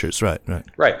ventures. Right.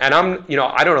 Right. And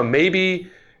I don't know, maybe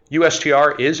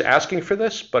USTR is asking for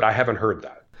this, but I haven't heard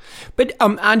that. But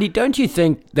Andy, don't you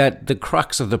think that the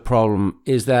crux of the problem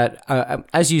is that,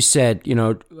 as you said,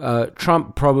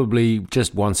 Trump probably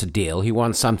just wants a deal. He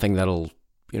wants something that'll,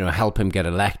 help him get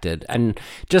elected. And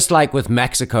just like with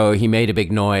Mexico, he made a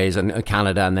big noise, and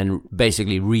Canada, and then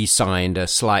basically re-signed a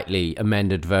slightly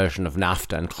amended version of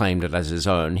NAFTA and claimed it as his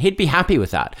own. He'd be happy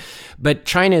with that. But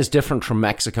China is different from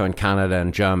Mexico and Canada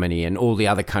and Germany and all the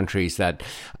other countries that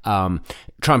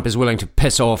Trump is willing to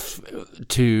piss off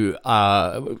to,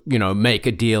 make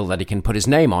a deal that he can put his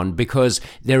name on, because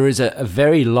there is a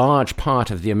very large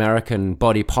part of the American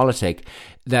body politic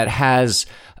that has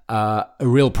a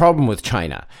real problem with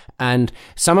China. And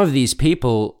some of these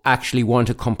people actually want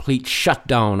a complete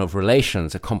shutdown of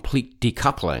relations, a complete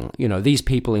decoupling. These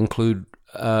people include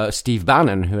Steve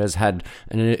Bannon, who has had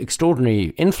an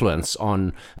extraordinary influence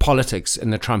on politics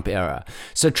in the Trump era.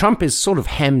 So Trump is sort of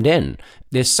hemmed in.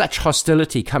 There's such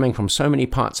hostility coming from so many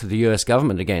parts of the US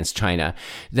government against China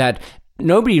that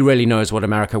nobody really knows what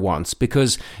America wants,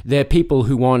 because there are people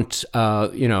who want,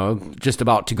 just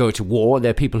about to go to war. There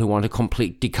are people who want a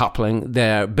complete decoupling.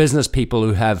 There are business people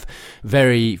who have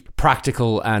very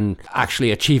practical and actually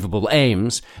achievable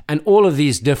aims. And all of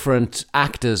these different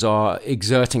actors are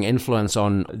exerting influence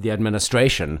on the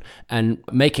administration and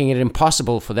making it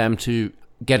impossible for them to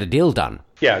get a deal done.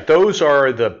 Yeah, those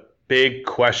are the big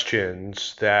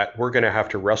questions that we're going to have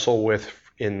to wrestle with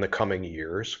in the coming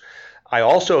years. I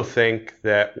also think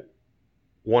that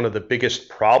one of the biggest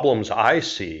problems I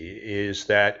see is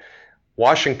that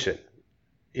Washington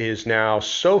is now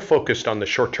so focused on the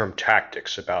short-term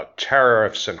tactics about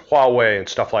tariffs and Huawei and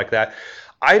stuff like that.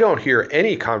 I don't hear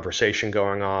any conversation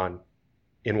going on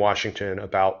in Washington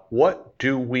about what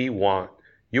do we want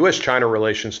U.S.-China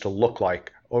relations to look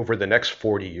like over the next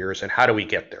 40 years, and how do we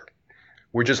get there?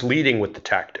 We're just leading with the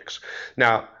tactics.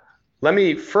 Now, let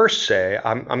me first say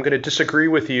I'm going to disagree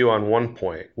with you on one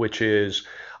point, which is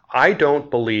I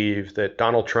don't believe that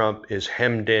Donald Trump is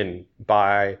hemmed in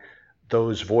by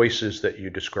those voices that you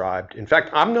described. In fact,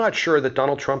 I'm not sure that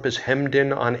Donald Trump is hemmed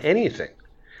in on anything.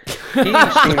 He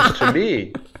seems to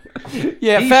me,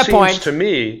 to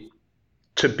me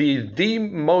to be the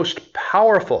most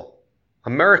powerful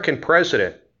American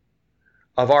president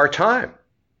of our time.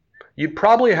 You'd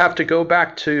probably have to go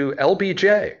back to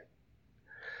LBJ.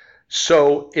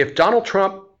 So if Donald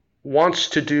Trump wants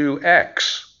to do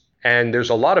X, and there's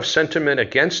a lot of sentiment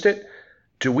against it,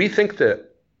 do we think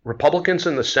that Republicans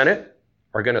in the Senate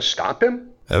are going to stop him?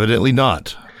 Evidently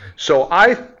not. So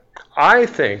I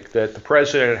think that the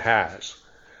president has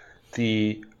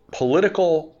the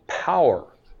political power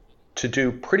to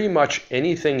do pretty much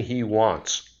anything he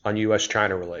wants on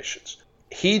U.S.-China relations.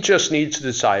 He just needs to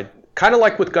decide, kind of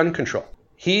like with gun control.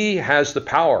 He has the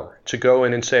power to go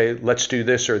in and say, let's do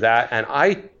this or that. And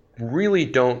I really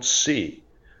don't see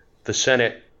the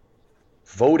Senate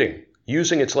voting,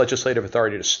 using its legislative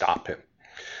authority to stop him.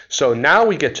 So now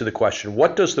we get to the question,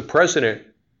 what does the president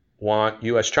want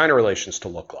U.S.-China relations to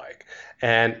look like?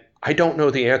 And I don't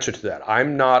know the answer to that.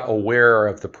 I'm not aware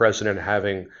of the president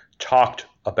having talked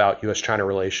about U.S.-China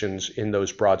relations in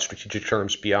those broad strategic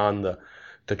terms beyond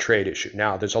the trade issue.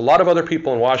 Now, there's a lot of other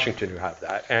people in Washington who have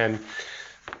that. And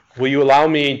will you allow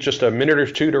me just a minute or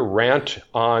two to rant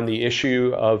on the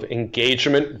issue of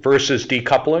engagement versus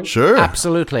decoupling? Sure.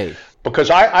 Absolutely. Because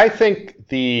I think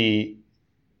the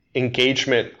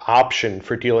engagement option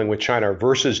for dealing with China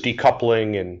versus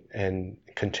decoupling and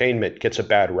containment gets a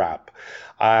bad rap.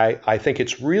 I think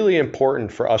it's really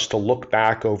important for us to look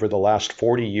back over the last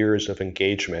 40 years of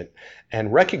engagement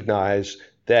and recognize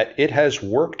that it has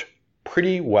worked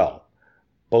pretty well,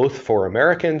 both for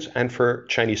Americans and for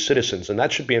Chinese citizens. And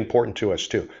that should be important to us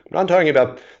too. I'm not talking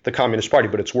about the Communist Party,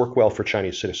 but it's worked well for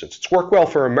Chinese citizens. It's worked well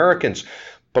for Americans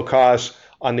because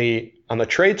on the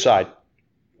trade side,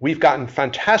 we've gotten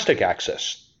fantastic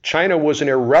access. China was an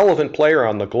irrelevant player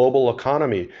on the global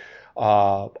economy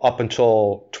up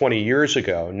until 20 years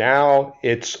ago. Now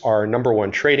it's our number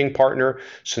one trading partner.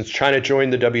 Since China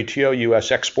joined the WTO,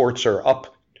 U.S. exports are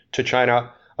up to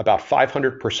China about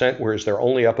 500%, whereas they're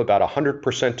only up about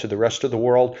 100% to the rest of the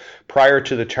world. Prior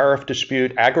to the tariff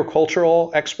dispute,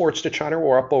 agricultural exports to China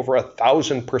were up over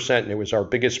 1,000%, and it was our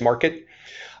biggest market.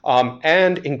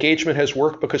 And engagement has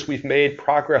worked because we've made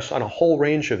progress on a whole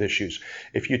range of issues.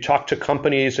 If you talk to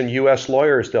companies and U.S.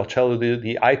 lawyers, they'll tell you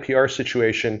the IPR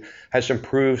situation has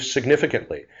improved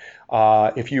significantly.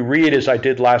 If you read, as I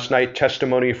did last night,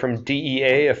 testimony from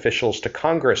DEA officials to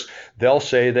Congress, they'll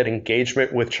say that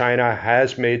engagement with China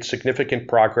has made significant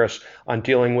progress on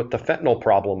dealing with the fentanyl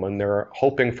problem, and they're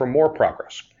hoping for more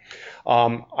progress.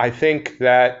 I think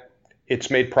that it's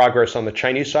made progress on the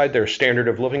Chinese side. Their standard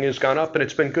of living has gone up, and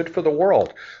it's been good for the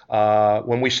world.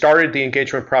 When we started the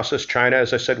engagement process, China,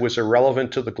 as I said, was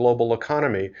irrelevant to the global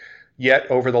economy.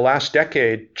 Yet over the last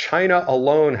decade, China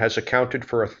alone has accounted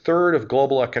for a third of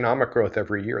global economic growth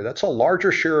every year. That's a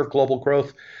larger share of global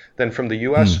growth than from the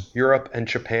US, Europe, and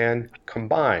Japan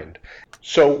combined.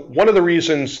 So one of the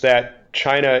reasons that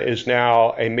China is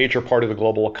now a major part of the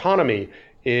global economy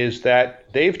is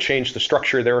that they've changed the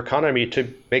structure of their economy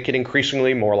to make it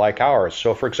increasingly more like ours.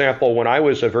 So for example, when I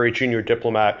was a very junior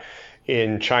diplomat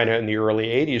in China in the early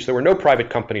 80s, there were no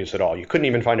private companies at all. You couldn't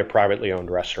even find a privately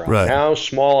owned restaurant. Right. Now,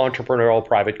 small entrepreneurial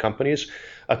private companies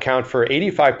account for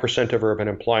 85% of urban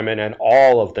employment and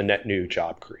all of the net new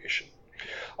job creation.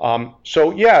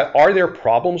 So yeah, are there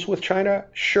problems with China?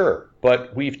 Sure,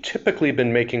 but we've typically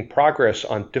been making progress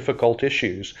on difficult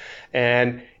issues.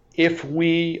 And if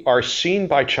we are seen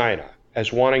by China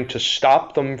as wanting to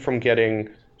stop them from getting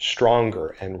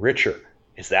stronger and richer,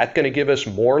 is that going to give us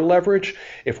more leverage?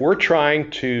 If we're trying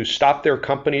to stop their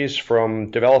companies from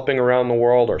developing around the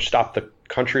world or stop the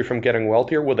country from getting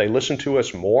wealthier, will they listen to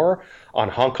us more on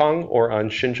Hong Kong or on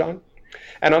Xinjiang?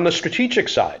 And on the strategic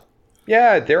side,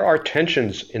 yeah, there are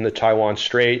tensions in the Taiwan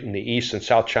Strait and the East and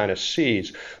South China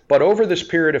Seas. But over this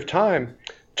period of time,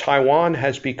 Taiwan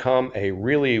has become a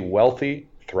really wealthy,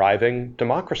 thriving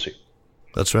democracy.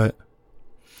 That's right.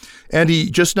 Andy,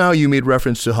 just now you made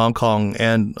reference to Hong Kong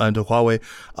and to Huawei.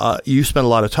 You spent a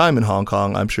lot of time in Hong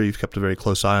Kong. I'm sure you've kept a very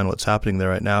close eye on what's happening there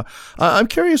right now. I'm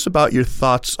curious about your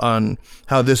thoughts on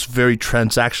how this very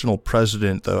transactional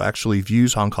president, though, actually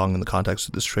views Hong Kong in the context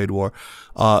of this trade war.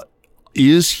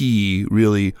 Is he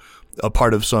really a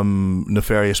part of some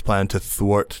nefarious plan to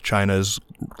thwart China's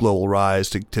global rise,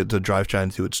 to drive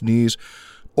China to its knees?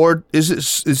 Or is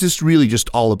this really just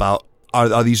all about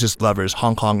are these just levers,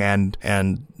 Hong Kong and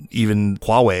even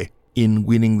Huawei, in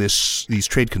winning these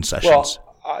trade concessions?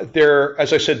 Well,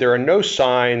 as I said, there are no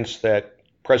signs that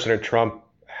President Trump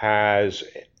has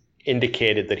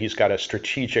indicated that he's got a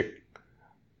strategic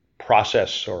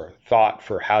process or thought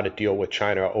for how to deal with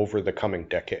China over the coming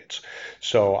decades.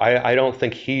 So I don't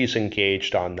think he's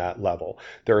engaged on that level.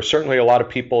 There are certainly a lot of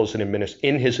people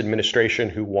in his administration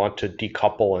who want to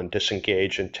decouple and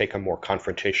disengage and take a more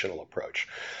confrontational approach.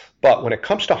 But when it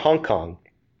comes to Hong Kong,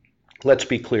 let's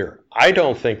be clear. I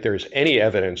don't think there's any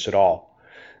evidence at all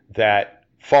that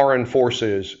foreign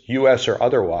forces, U.S. or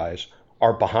otherwise,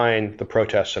 are behind the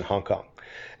protests in Hong Kong.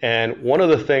 And one of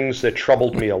the things that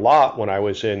troubled me a lot when I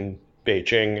was in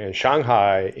Beijing and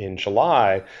Shanghai in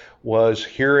July was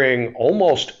hearing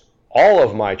almost all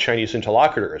of my Chinese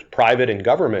interlocutors, private and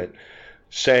government,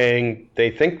 saying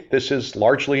they think this is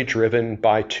largely driven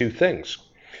by two things.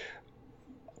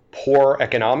 Poor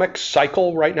economic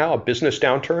cycle right now, a business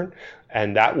downturn,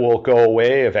 and that will go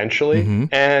away eventually,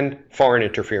 and foreign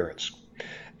interference.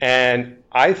 And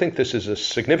I think this is a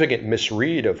significant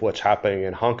misread of what's happening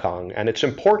in Hong Kong, and it's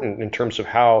important in terms of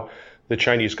how the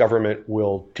Chinese government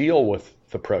will deal with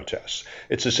the protests.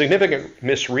 It's a significant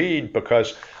misread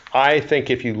because I think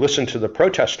if you listen to the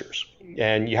protesters,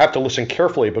 and you have to listen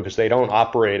carefully because they don't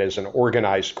operate as an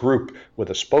organized group with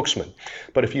a spokesman,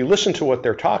 but if you listen to what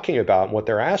they're talking about and what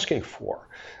they're asking for,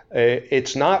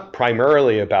 it's not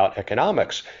primarily about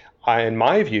economics. In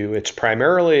my view, it's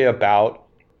primarily about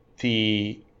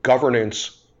the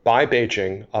governance by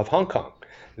Beijing of Hong Kong.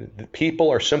 The people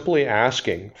are simply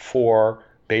asking for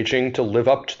Beijing to live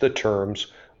up to the terms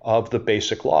of the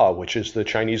Basic Law, which is the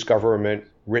Chinese government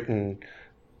written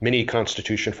mini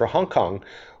constitution for Hong Kong,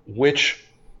 which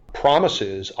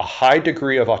promises a high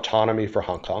degree of autonomy for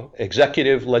Hong Kong,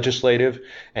 executive, legislative,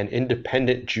 and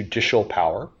independent judicial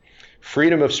power,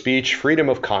 freedom of speech, freedom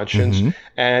of conscience,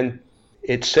 and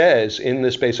it says in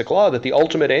this Basic Law that the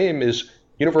ultimate aim is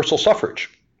universal suffrage.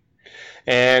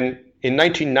 And in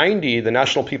 1990, the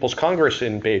National People's Congress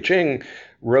in Beijing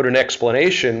wrote an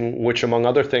explanation which, among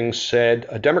other things, said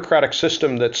a democratic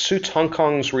system that suits Hong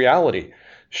Kong's reality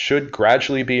should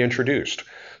gradually be introduced.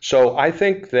 So I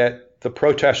think that the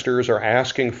protesters are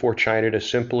asking for China to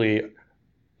simply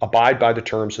abide by the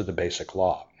terms of the Basic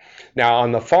Law. Now,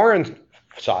 on the foreign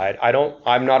side,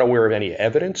 I'm not aware of any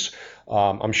evidence.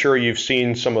 I'm sure you've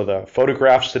seen some of the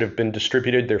photographs that have been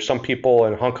distributed. There's some people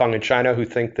in Hong Kong and China who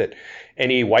think that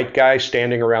any white guy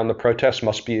standing around the protest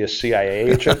must be a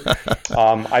CIA agent.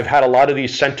 I've had a lot of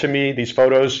these sent to me, these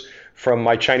photos from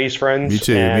my Chinese friends. Me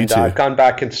too. I've gone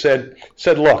back and said,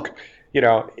 look,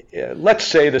 let's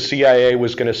say the CIA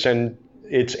was going to send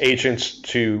its agents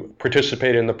to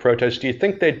participate in the protest. Do you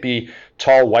think they'd be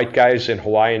tall white guys in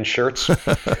Hawaiian shirts?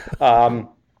 And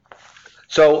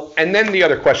then the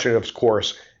other question, of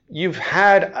course, you've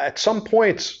had at some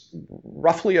points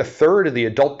roughly a third of the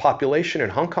adult population in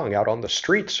Hong Kong out on the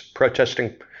streets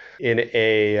protesting in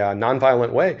a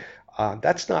nonviolent way.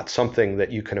 That's not something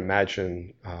that you can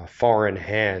imagine foreign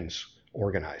hands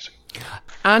organizing.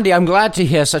 Andy, I'm glad to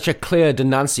hear such a clear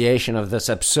denunciation of this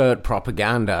absurd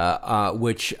propaganda,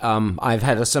 which I've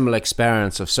had a similar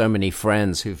experience of so many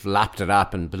friends who've lapped it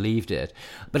up and believed it.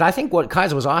 But I think what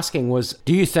Kaiser was asking was,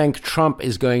 do you think Trump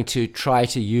is going to try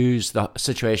to use the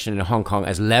situation in Hong Kong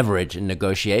as leverage in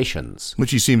negotiations?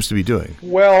 Which he seems to be doing.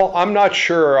 Well, I'm not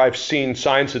sure I've seen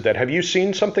signs of that. Have you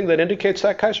seen something that indicates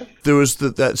that, Kaiser? There was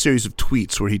that series of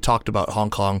tweets where he talked about Hong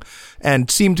Kong and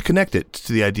seemed to connect it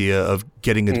to the idea of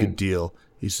getting a good deal.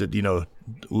 He said,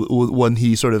 when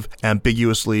he sort of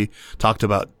ambiguously talked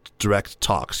about direct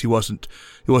talks, he wasn't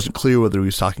clear whether he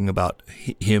was talking about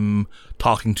him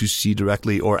talking to Xi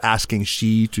directly or asking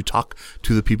Xi to talk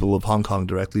to the people of Hong Kong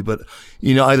directly. But,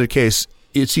 either case,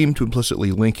 it seemed to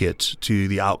implicitly link it to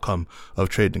the outcome of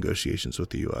trade negotiations with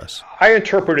the U.S. I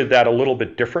interpreted that a little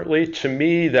bit differently. To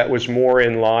me, that was more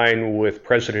in line with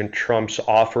President Trump's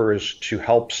offers to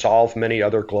help solve many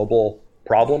other global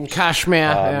problems.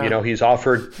 Kashmir. He's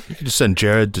offered. You could just send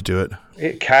Jared to do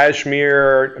it.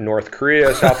 Kashmir, North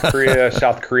Korea, South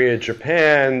Korea,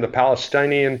 Japan, the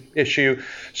Palestinian issue.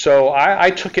 So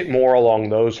I took it more along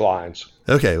those lines.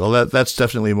 Okay, well that's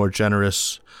definitely a more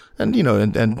generous and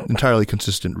and entirely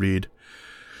consistent read.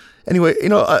 Anyway,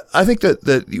 I think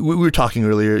that we were talking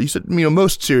earlier. You said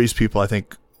most serious people, I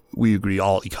think we agree,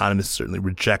 all economists certainly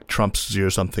reject Trump's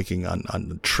zero-sum thinking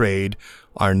on trade,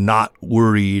 are not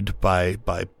worried by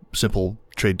simple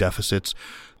trade deficits.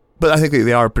 But I think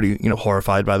they are pretty,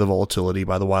 horrified by the volatility,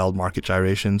 by the wild market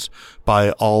gyrations,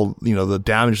 by all, the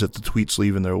damage that the tweets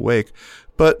leave in their wake.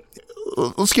 But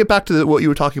let's get back to what you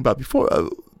were talking about before.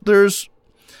 There's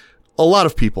a lot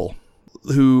of people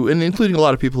who, and including a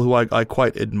lot of people who I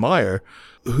quite admire,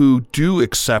 who do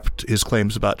accept his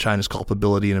claims about China's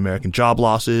culpability in American job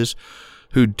losses,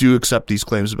 who do accept these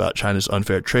claims about China's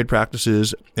unfair trade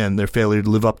practices and their failure to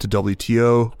live up to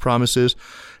WTO promises,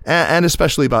 and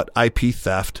especially about IP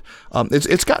theft.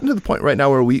 It's gotten to the point right now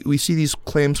where we see these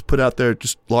claims put out there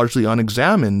just largely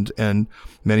unexamined, and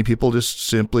many people just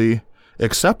simply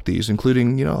accept these,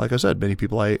 including, like I said, many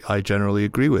people I generally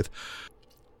agree with.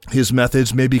 His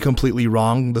methods may be completely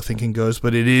wrong, the thinking goes,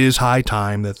 but it is high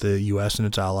time that the U.S. and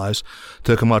its allies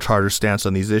took a much harder stance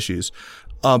on these issues.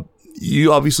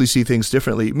 You obviously see things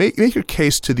differently. Make your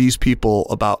case to these people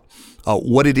about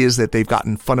what it is that they've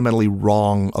gotten fundamentally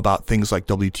wrong about things like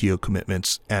WTO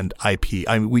commitments and IP.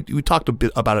 I mean, we talked a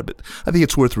bit about it, but I think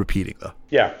it's worth repeating, though.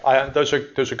 Yeah, those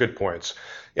are good points.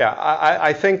 Yeah,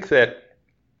 I think that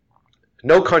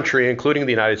no country, including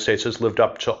the United States, has lived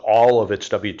up to all of its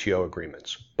WTO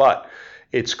agreements. But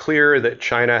it's clear that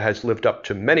China has lived up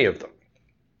to many of them.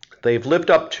 They've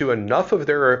lived up to enough of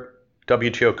their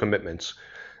WTO commitments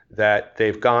that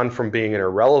they've gone from being an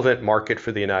irrelevant market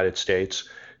for the United States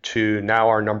to now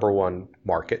our number one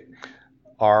market.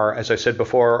 As I said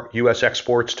before, U.S.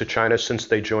 exports to China since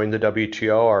they joined the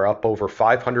WTO are up over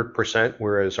 500%,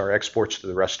 whereas our exports to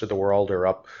the rest of the world are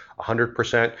up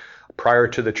 100%. Prior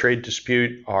to the trade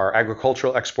dispute, our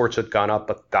agricultural exports had gone up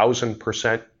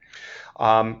 1,000%.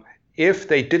 If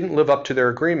they didn't live up to their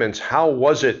agreements, how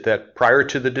was it that prior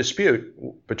to the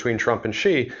dispute between Trump and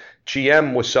Xi,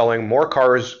 GM was selling more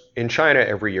cars in China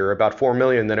every year, about 4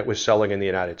 million, than it was selling in the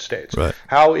United States? Right.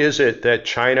 How is it that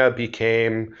China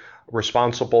became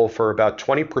responsible for about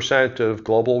 20% of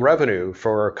global revenue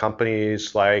for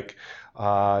companies like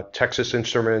Texas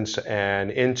Instruments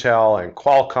and Intel and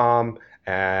Qualcomm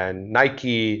and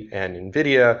Nike and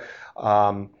NVIDIA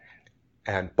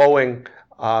and Boeing?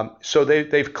 So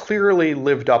they've clearly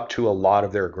lived up to a lot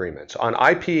of their agreements. On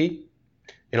IP,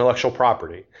 intellectual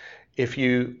property, if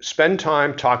you spend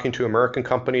time talking to American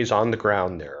companies on the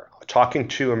ground there, talking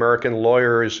to American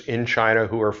lawyers in China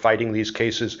who are fighting these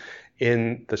cases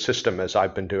in the system, as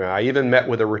I've been doing. I even met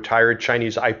with a retired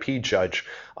Chinese IP judge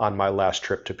on my last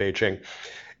trip to Beijing.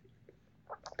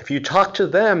 If you talk to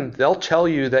them, they'll tell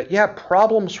you that, yeah,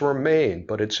 problems remain,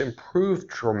 but it's improved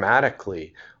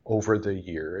dramatically over the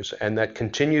years, and that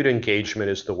continued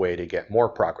engagement is the way to get more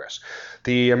progress.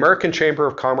 The American Chamber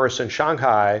of Commerce in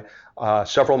Shanghai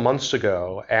several months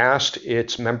ago asked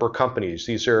its member companies,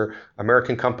 these are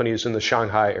American companies in the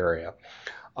Shanghai area,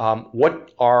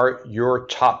 what are your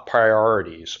top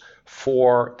priorities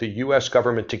for the US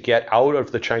government to get out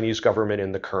of the Chinese government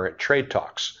in the current trade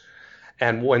talks?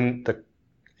 And when the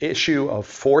issue of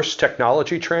forced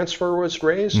technology transfer was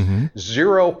raised,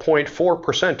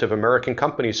 0.4% of American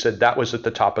companies said that was at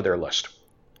the top of their list.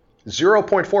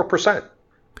 0.4%.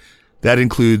 That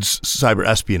includes cyber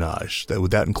espionage.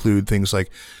 Would that include things like,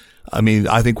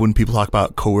 I think when people talk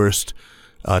about coerced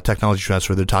technology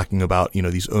transfer, they're talking about,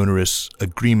 these onerous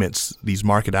agreements, these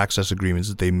market access agreements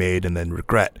that they made and then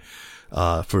regret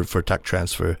for tech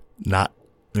transfer, not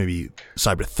maybe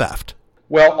cyber theft.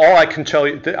 Well, all I can tell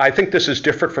you, I think this is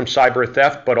different from cyber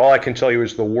theft, but all I can tell you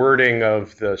is the wording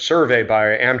of the survey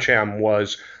by AmCham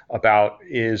was about,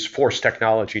 is forced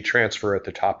technology transfer at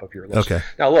the top of your list? Okay.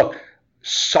 Now, look,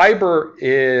 cyber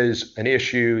is an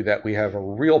issue that we have a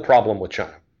real problem with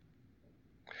China.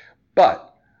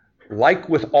 But like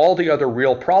with all the other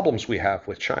real problems we have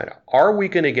with China, are we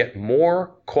going to get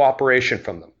more cooperation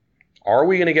from them? Are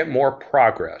we going to get more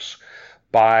progress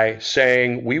by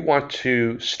saying we want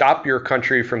to stop your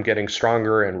country from getting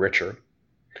stronger and richer?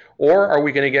 Or are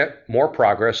we going to get more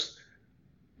progress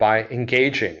by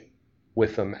engaging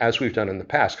with them as we've done in the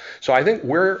past? So I think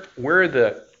where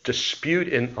the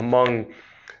dispute among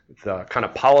the kind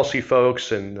of policy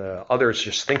folks and others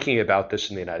just thinking about this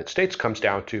in the United States comes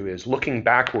down to is looking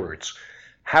backwards.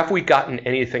 Have we gotten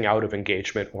anything out of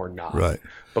engagement or not? Right.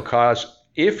 Because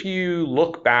if you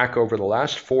look back over the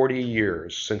last 40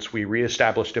 years since we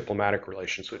reestablished diplomatic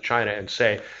relations with China and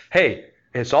say, hey,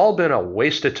 it's all been a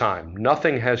waste of time,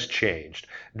 nothing has changed,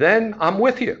 then I'm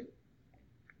with you.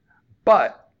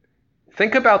 But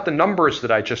think about the numbers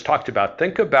that I just talked about.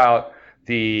 Think about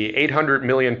the 800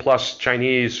 million plus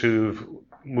Chinese who've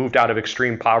moved out of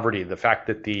extreme poverty, the fact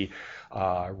that the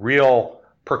real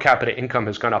per capita income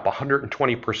has gone up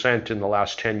 120% in the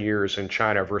last 10 years in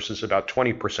China versus about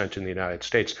 20% in the United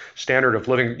States. Standard of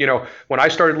living, when I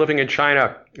started living in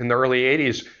China in the early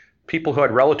 80s, people who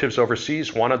had relatives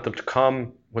overseas wanted them to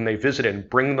come when they visited and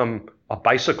bring them a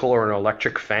bicycle or an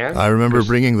electric fan. I remember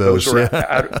bringing those.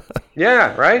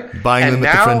 Yeah, right? Buying them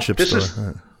at the friendship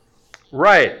store.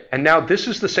 Right. And now this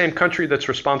is the same country that's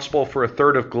responsible for a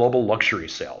third of global luxury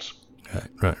sales.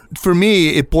 Right. For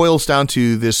me, it boils down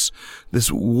to this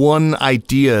one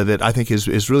idea that I think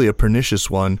is really a pernicious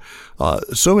one.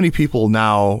 So many people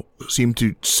now seem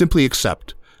to simply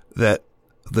accept that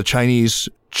the Chinese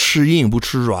吃硬不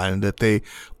吃软, that they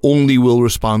only will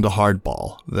respond to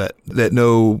hardball, that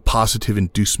no positive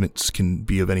inducements can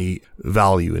be of any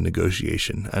value in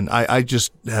negotiation. And I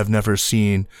just have never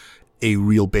seen a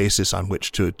real basis on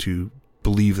which to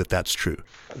believe that that's true.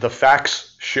 The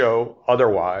facts show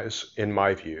otherwise, in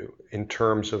my view, in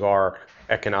terms of our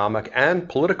economic and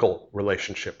political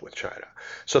relationship with China.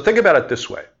 So think about it this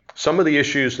way. Some of the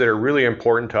issues that are really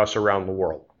important to us around the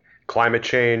world, climate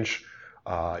change,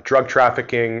 drug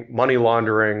trafficking, money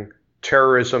laundering,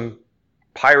 terrorism,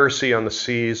 piracy on the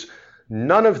seas,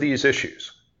 none of these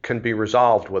issues can be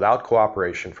resolved without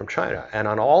cooperation from China. And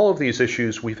on all of these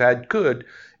issues, we've had good,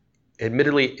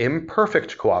 admittedly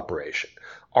imperfect cooperation.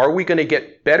 Are we going to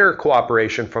get better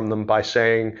cooperation from them by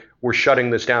saying we're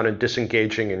shutting this down and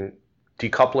disengaging and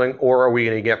decoupling, or are we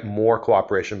going to get more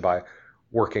cooperation by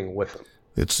working with them?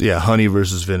 It's, honey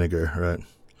versus vinegar, right?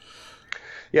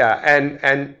 Yeah,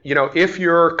 and if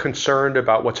you're concerned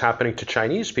about what's happening to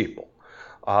Chinese people,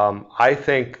 I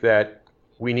think that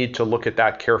we need to look at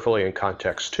that carefully in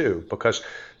context too, because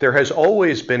there has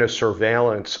always been a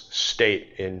surveillance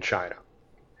state in China.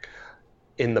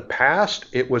 In the past,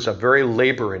 it was a very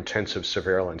labor-intensive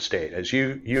surveillance state, as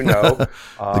you know.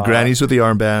 The grannies with the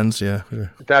armbands, yeah.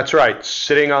 That's right,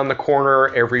 sitting on the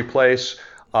corner every place,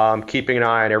 keeping an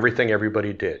eye on everything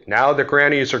everybody did. Now the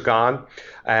grannies are gone,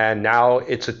 and now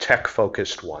it's a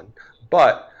tech-focused one.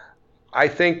 But I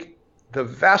think the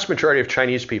vast majority of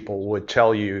Chinese people would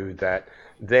tell you that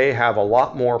they have a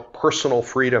lot more personal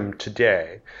freedom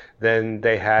today than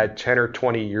they had 10 or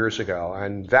 20 years ago,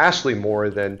 and vastly more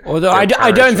than... Although I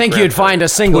don't think you'd find a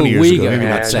single Uyghur who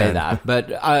would say that, but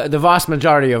the vast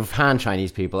majority of Han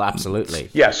Chinese people, absolutely.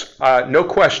 Yes, no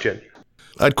question.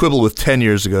 I'd quibble with 10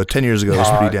 years ago. 10 years ago was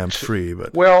pretty damn free.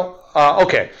 But Well,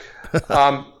 okay.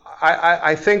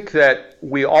 I think that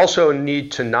we also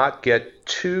need to not get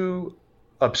too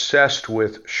obsessed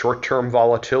with short-term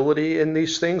volatility in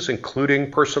these things,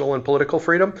 including personal and political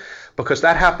freedom, because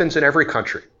that happens in every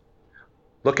country.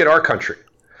 Look at our country.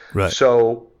 Right.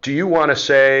 So do you want to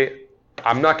say,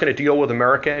 I'm not going to deal with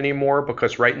America anymore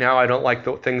because right now I don't like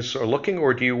the things are looking,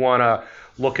 or do you want to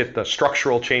look at the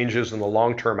structural changes and the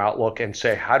long-term outlook and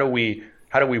say, how do we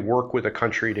work with a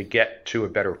country to get to a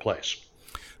better place?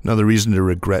 Another reason to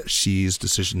regret Xi's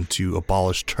decision to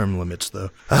abolish term limits,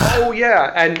 though. Oh,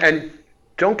 yeah. And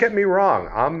don't get me wrong.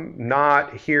 I'm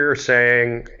not here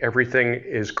saying everything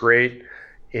is great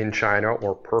in China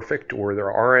or perfect, or there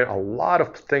aren't a lot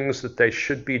of things that they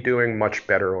should be doing much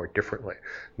better or differently.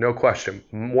 No question.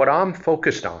 What I'm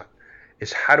focused on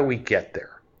is how do we get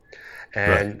there?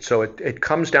 And right. So it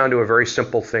comes down to a very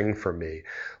simple thing for me.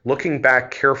 Looking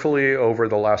back carefully over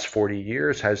the last 40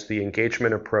 years, has the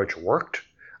engagement approach worked?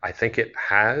 I think it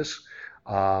has.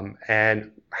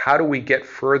 And how do we get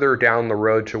further down the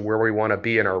road to where we want to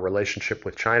be in our relationship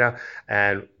with China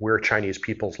and where Chinese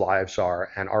people's lives are?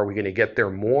 And are we going to get there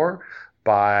more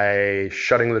by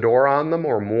shutting the door on them,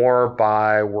 or more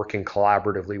by working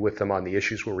collaboratively with them on the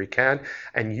issues where we can,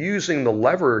 and using the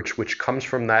leverage which comes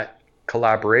from that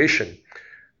collaboration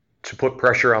to put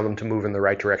pressure on them to move in the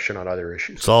right direction on other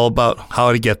issues? It's all about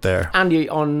how to get there. Andy,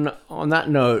 on that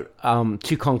note,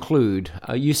 to conclude,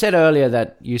 you said earlier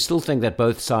that you still think that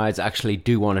both sides actually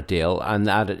do want a deal, and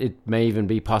that it may even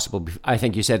be possible. I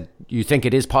think you said you think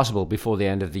it is possible before the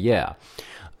end of the year.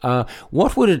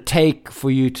 What would it take for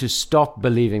you to stop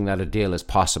believing that a deal is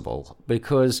possible?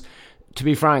 Because, to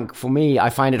be frank, for me,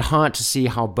 I find it hard to see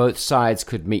how both sides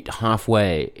could meet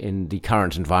halfway in the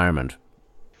current environment.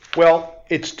 Well,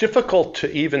 it's difficult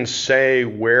to even say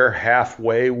where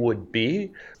halfway would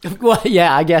be. Well,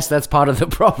 yeah, I guess that's part of the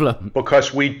problem.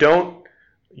 Because we don't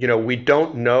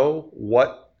know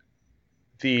what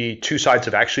the two sides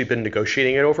have actually been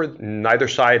negotiating it over. Neither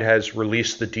side has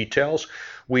released the details.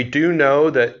 We do know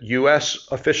that U.S.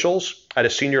 officials at a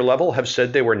senior level have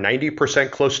said they were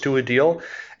 90% close to a deal.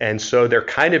 And so they're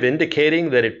kind of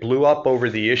indicating that it blew up over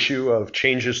the issue of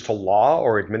changes to law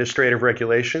or administrative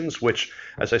regulations, which,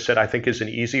 as I said, I think is an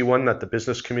easy one that the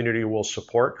business community will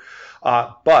support.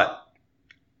 But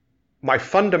my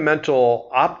fundamental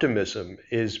optimism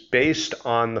is based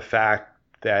on the fact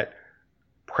that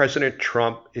President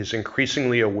Trump is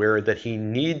increasingly aware that he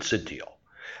needs a deal,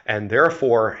 and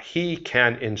therefore he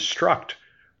can instruct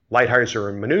Lighthizer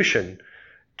and Mnuchin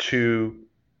to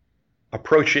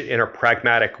approach it in a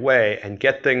pragmatic way and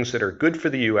get things that are good for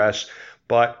the U.S.,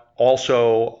 but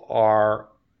also are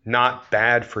not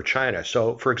bad for China.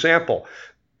 So, for example,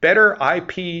 better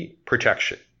IP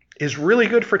protection is really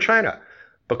good for China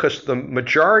because the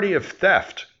majority of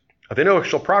theft of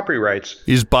intellectual property rights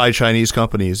is by Chinese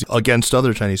companies against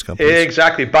other Chinese companies.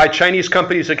 Exactly, by Chinese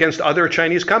companies against other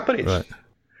Chinese companies. Right.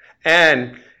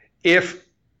 And if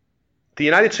the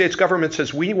United States government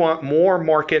says we want more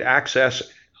market access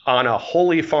on a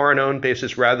wholly foreign-owned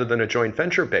basis rather than a joint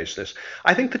venture basis,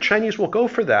 I think the Chinese will go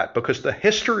for that because the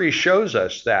history shows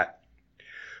us that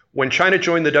when China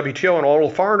joined the WTO and all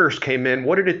the foreigners came in,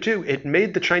 what did it do? It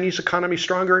made the Chinese economy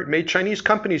stronger. It made Chinese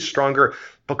companies stronger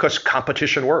because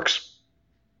competition works.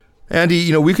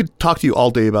 Andy, we could talk to you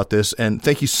all day about this, and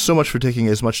thank you so much for taking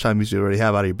as much time as you already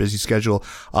have out of your busy schedule.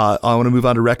 I want to move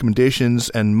on to recommendations,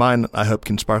 and mine, I hope,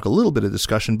 can spark a little bit of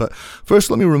discussion. But first,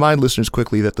 let me remind listeners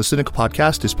quickly that the Sinica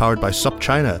podcast is powered by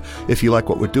SupChina. If you like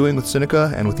what we're doing with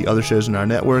Sinica and with the other shows in our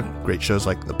network, great shows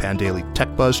like the Pan Daily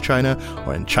Tech Buzz China,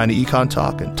 or in China Econ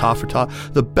Talk and Ta for Ta,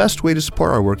 the best way to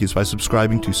support our work is by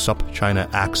subscribing to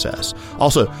SupChina Access.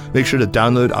 Also, make sure to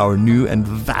download our new and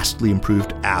vastly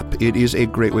improved app. It is a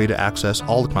great way to access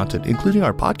all the content, including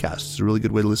our podcasts. It's a really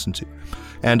good way to listen to.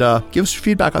 And give us your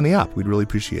feedback on the app. We'd really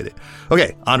appreciate it.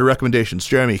 Okay, on to recommendations.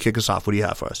 Jeremy, kick us off. What do you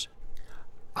have for us?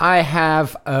 I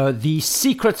have The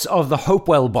Secrets of the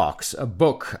Hopewell Box, a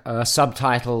book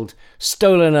subtitled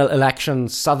Stolen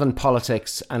Elections, Southern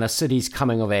Politics, and a City's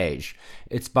Coming of Age.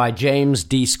 It's by James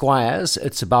D. Squires.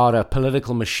 It's about a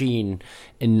political machine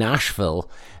in Nashville.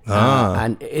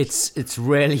 And it's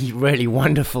really, really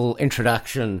wonderful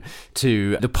introduction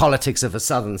to the politics of a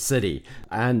southern city.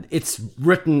 And it's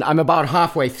written, I'm about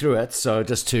halfway through it, so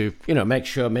just to, make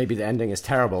sure maybe the ending is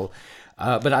terrible.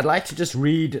 But I'd like to just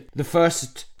read the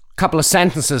first couple of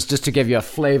sentences just to give you a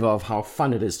flavor of how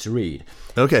fun it is to read.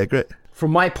 Okay, great. From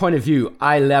my point of view,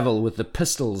 eye level with the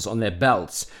pistols on their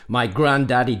belts, my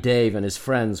granddaddy Dave and his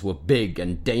friends were big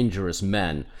and dangerous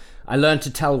men. I learned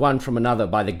to tell one from another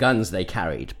by the guns they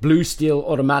carried, blue steel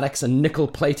automatics and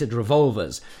nickel-plated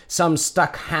revolvers, some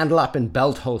stuck handle-up in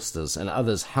belt holsters and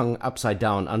others hung upside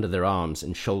down under their arms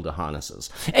in shoulder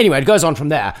harnesses. Anyway, it goes on from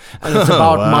there, and it's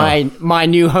about my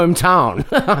new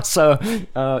hometown. So,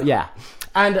 yeah.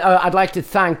 And I'd like to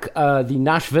thank the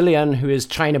Nashvillian who is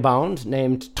China-bound,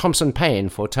 named Thompson Payne,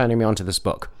 for turning me onto this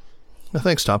book. Well,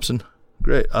 thanks, Thompson.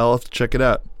 Great. I'll have to check it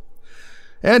out.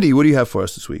 Andy, what do you have for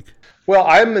us this week? Well,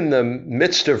 I'm in the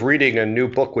midst of reading a new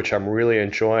book, which I'm really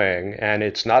enjoying, and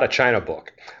it's not a China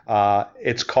book.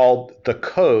 It's called The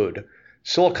Code,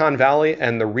 Silicon Valley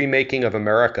and the Remaking of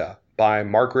America by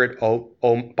Margaret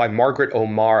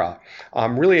O'Mara.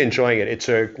 I'm really enjoying it. It's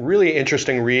a really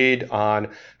interesting read on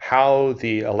how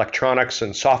the electronics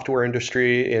and software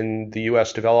industry in the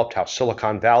U.S. developed, how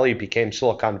Silicon Valley became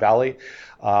Silicon Valley.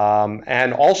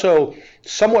 And also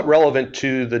somewhat relevant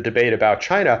to the debate about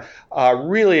China,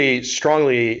 really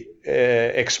strongly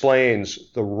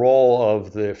explains the role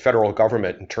of the federal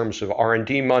government in terms of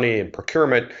R&D money and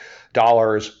procurement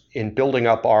dollars in building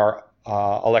up our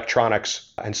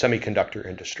electronics and semiconductor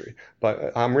industry.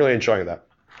 But I'm really enjoying that.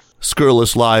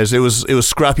 Scurrilous lies. It was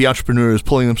scrappy entrepreneurs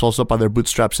pulling themselves up by their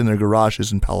bootstraps in their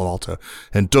garages in Palo Alto.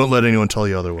 And don't let anyone tell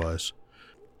you otherwise.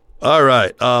 All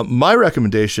right. My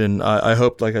recommendation, I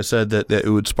hope, like I said, that it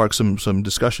would spark some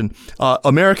discussion.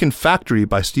 American Factory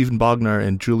by Stephen Bognar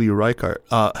and Julia Reichart.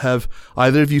 Have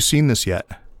either of you seen this yet?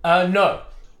 No.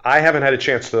 I haven't had a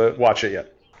chance to watch it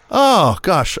yet. Oh,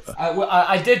 gosh.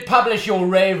 I did publish your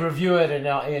rave review it in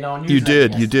our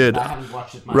newsletter. You did. I haven't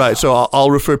watched it myself. Right, so I'll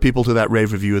refer people to that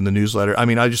rave review in the newsletter. I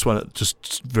mean, I just want to,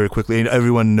 just very quickly,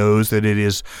 everyone knows that it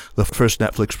is the first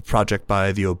Netflix project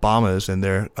by the Obamas and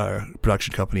their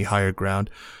production company, Higher Ground.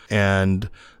 And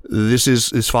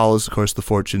this follows, of course, the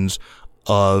fortunes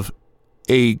of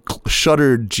a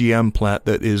shuttered GM plant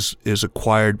that is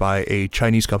acquired by a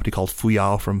Chinese company called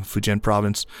Fuyao from Fujian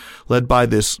province, led by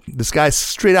this guy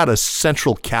straight out of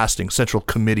Central Casting,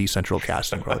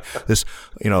 probably. This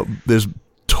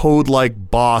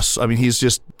toad-like boss. I mean, he's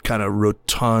just kind of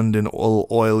rotund and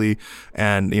oily,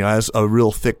 and has a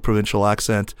real thick provincial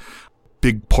accent.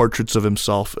 Big portraits of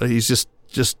himself. He's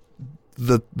just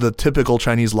the typical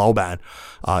Chinese Laoban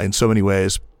in so many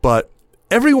ways, but.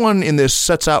 Everyone in this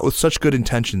sets out with such good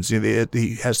intentions. He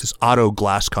has this auto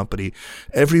glass company.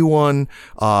 Everyone,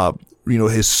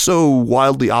 is so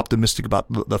wildly optimistic about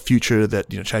the future that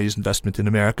Chinese investment in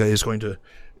America is going to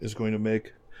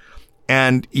make.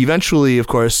 And eventually, of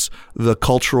course, the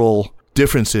cultural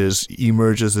differences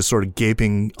emerge as this sort of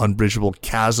gaping, unbridgeable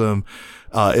chasm.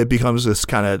 It becomes this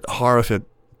kind of horrific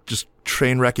just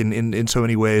train wreck in so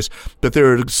many ways, but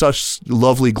there are such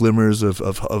lovely glimmers of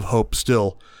hope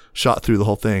still shot through the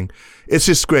whole thing. It's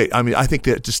just great. I mean, I think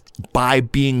that just by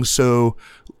being so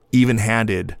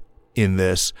even-handed in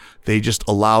this, they just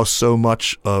allow so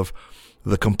much of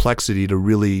the complexity to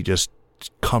really just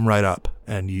come right up,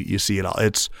 and you see it all.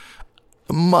 It's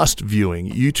a must viewing.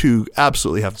 You two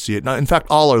absolutely have to see it. Now, in fact,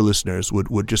 all our listeners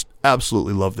would just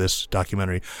absolutely love this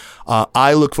documentary.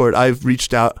 I look forward. I've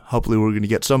reached out. Hopefully we're going to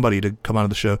get somebody to come on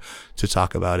the show to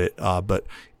talk about it. But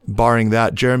barring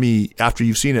that, Jeremy, after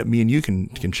you've seen it, me and you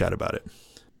can chat about it.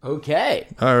 Okay.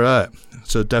 All right.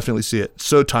 So definitely see it.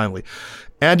 So timely.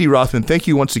 Andy Rothman, thank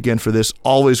you once again for this.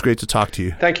 Always great to talk to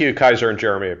you. Thank you, Kaiser and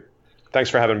Jeremy. Thanks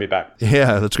for having me back.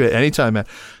 Yeah, that's great. Anytime, man.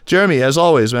 Jeremy, as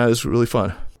always, man, it's really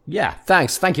fun. Yeah,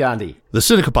 thanks. Thank you, Andy. The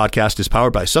Sinica Podcast is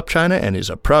powered by SupChina and is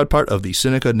a proud part of the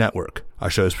Sinica Network. Our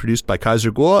show is produced by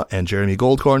Kaiser Guo and Jeremy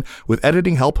Goldkorn, with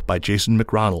editing help by Jason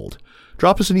McRonald.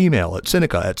 Drop us an email at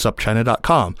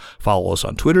sinica@supchina.com. Follow us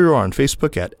on Twitter or on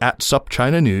Facebook at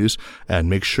 @SupChinaNews, and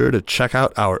make sure to check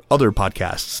out our other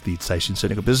podcasts, the Caixin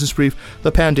Sinica Business Brief,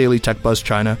 the Pan Daily Tech Buzz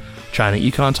China, China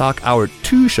Econ Talk, our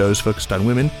 2 shows focused on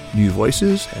women, New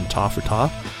Voices and Ta for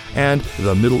Ta, and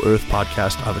the Middle Earth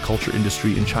podcast on the culture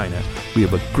industry in China. We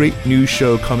have a great new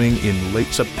show coming in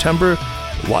late September.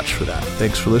 Watch for that.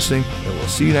 Thanks for listening, and we'll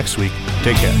see you next week.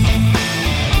 Take care.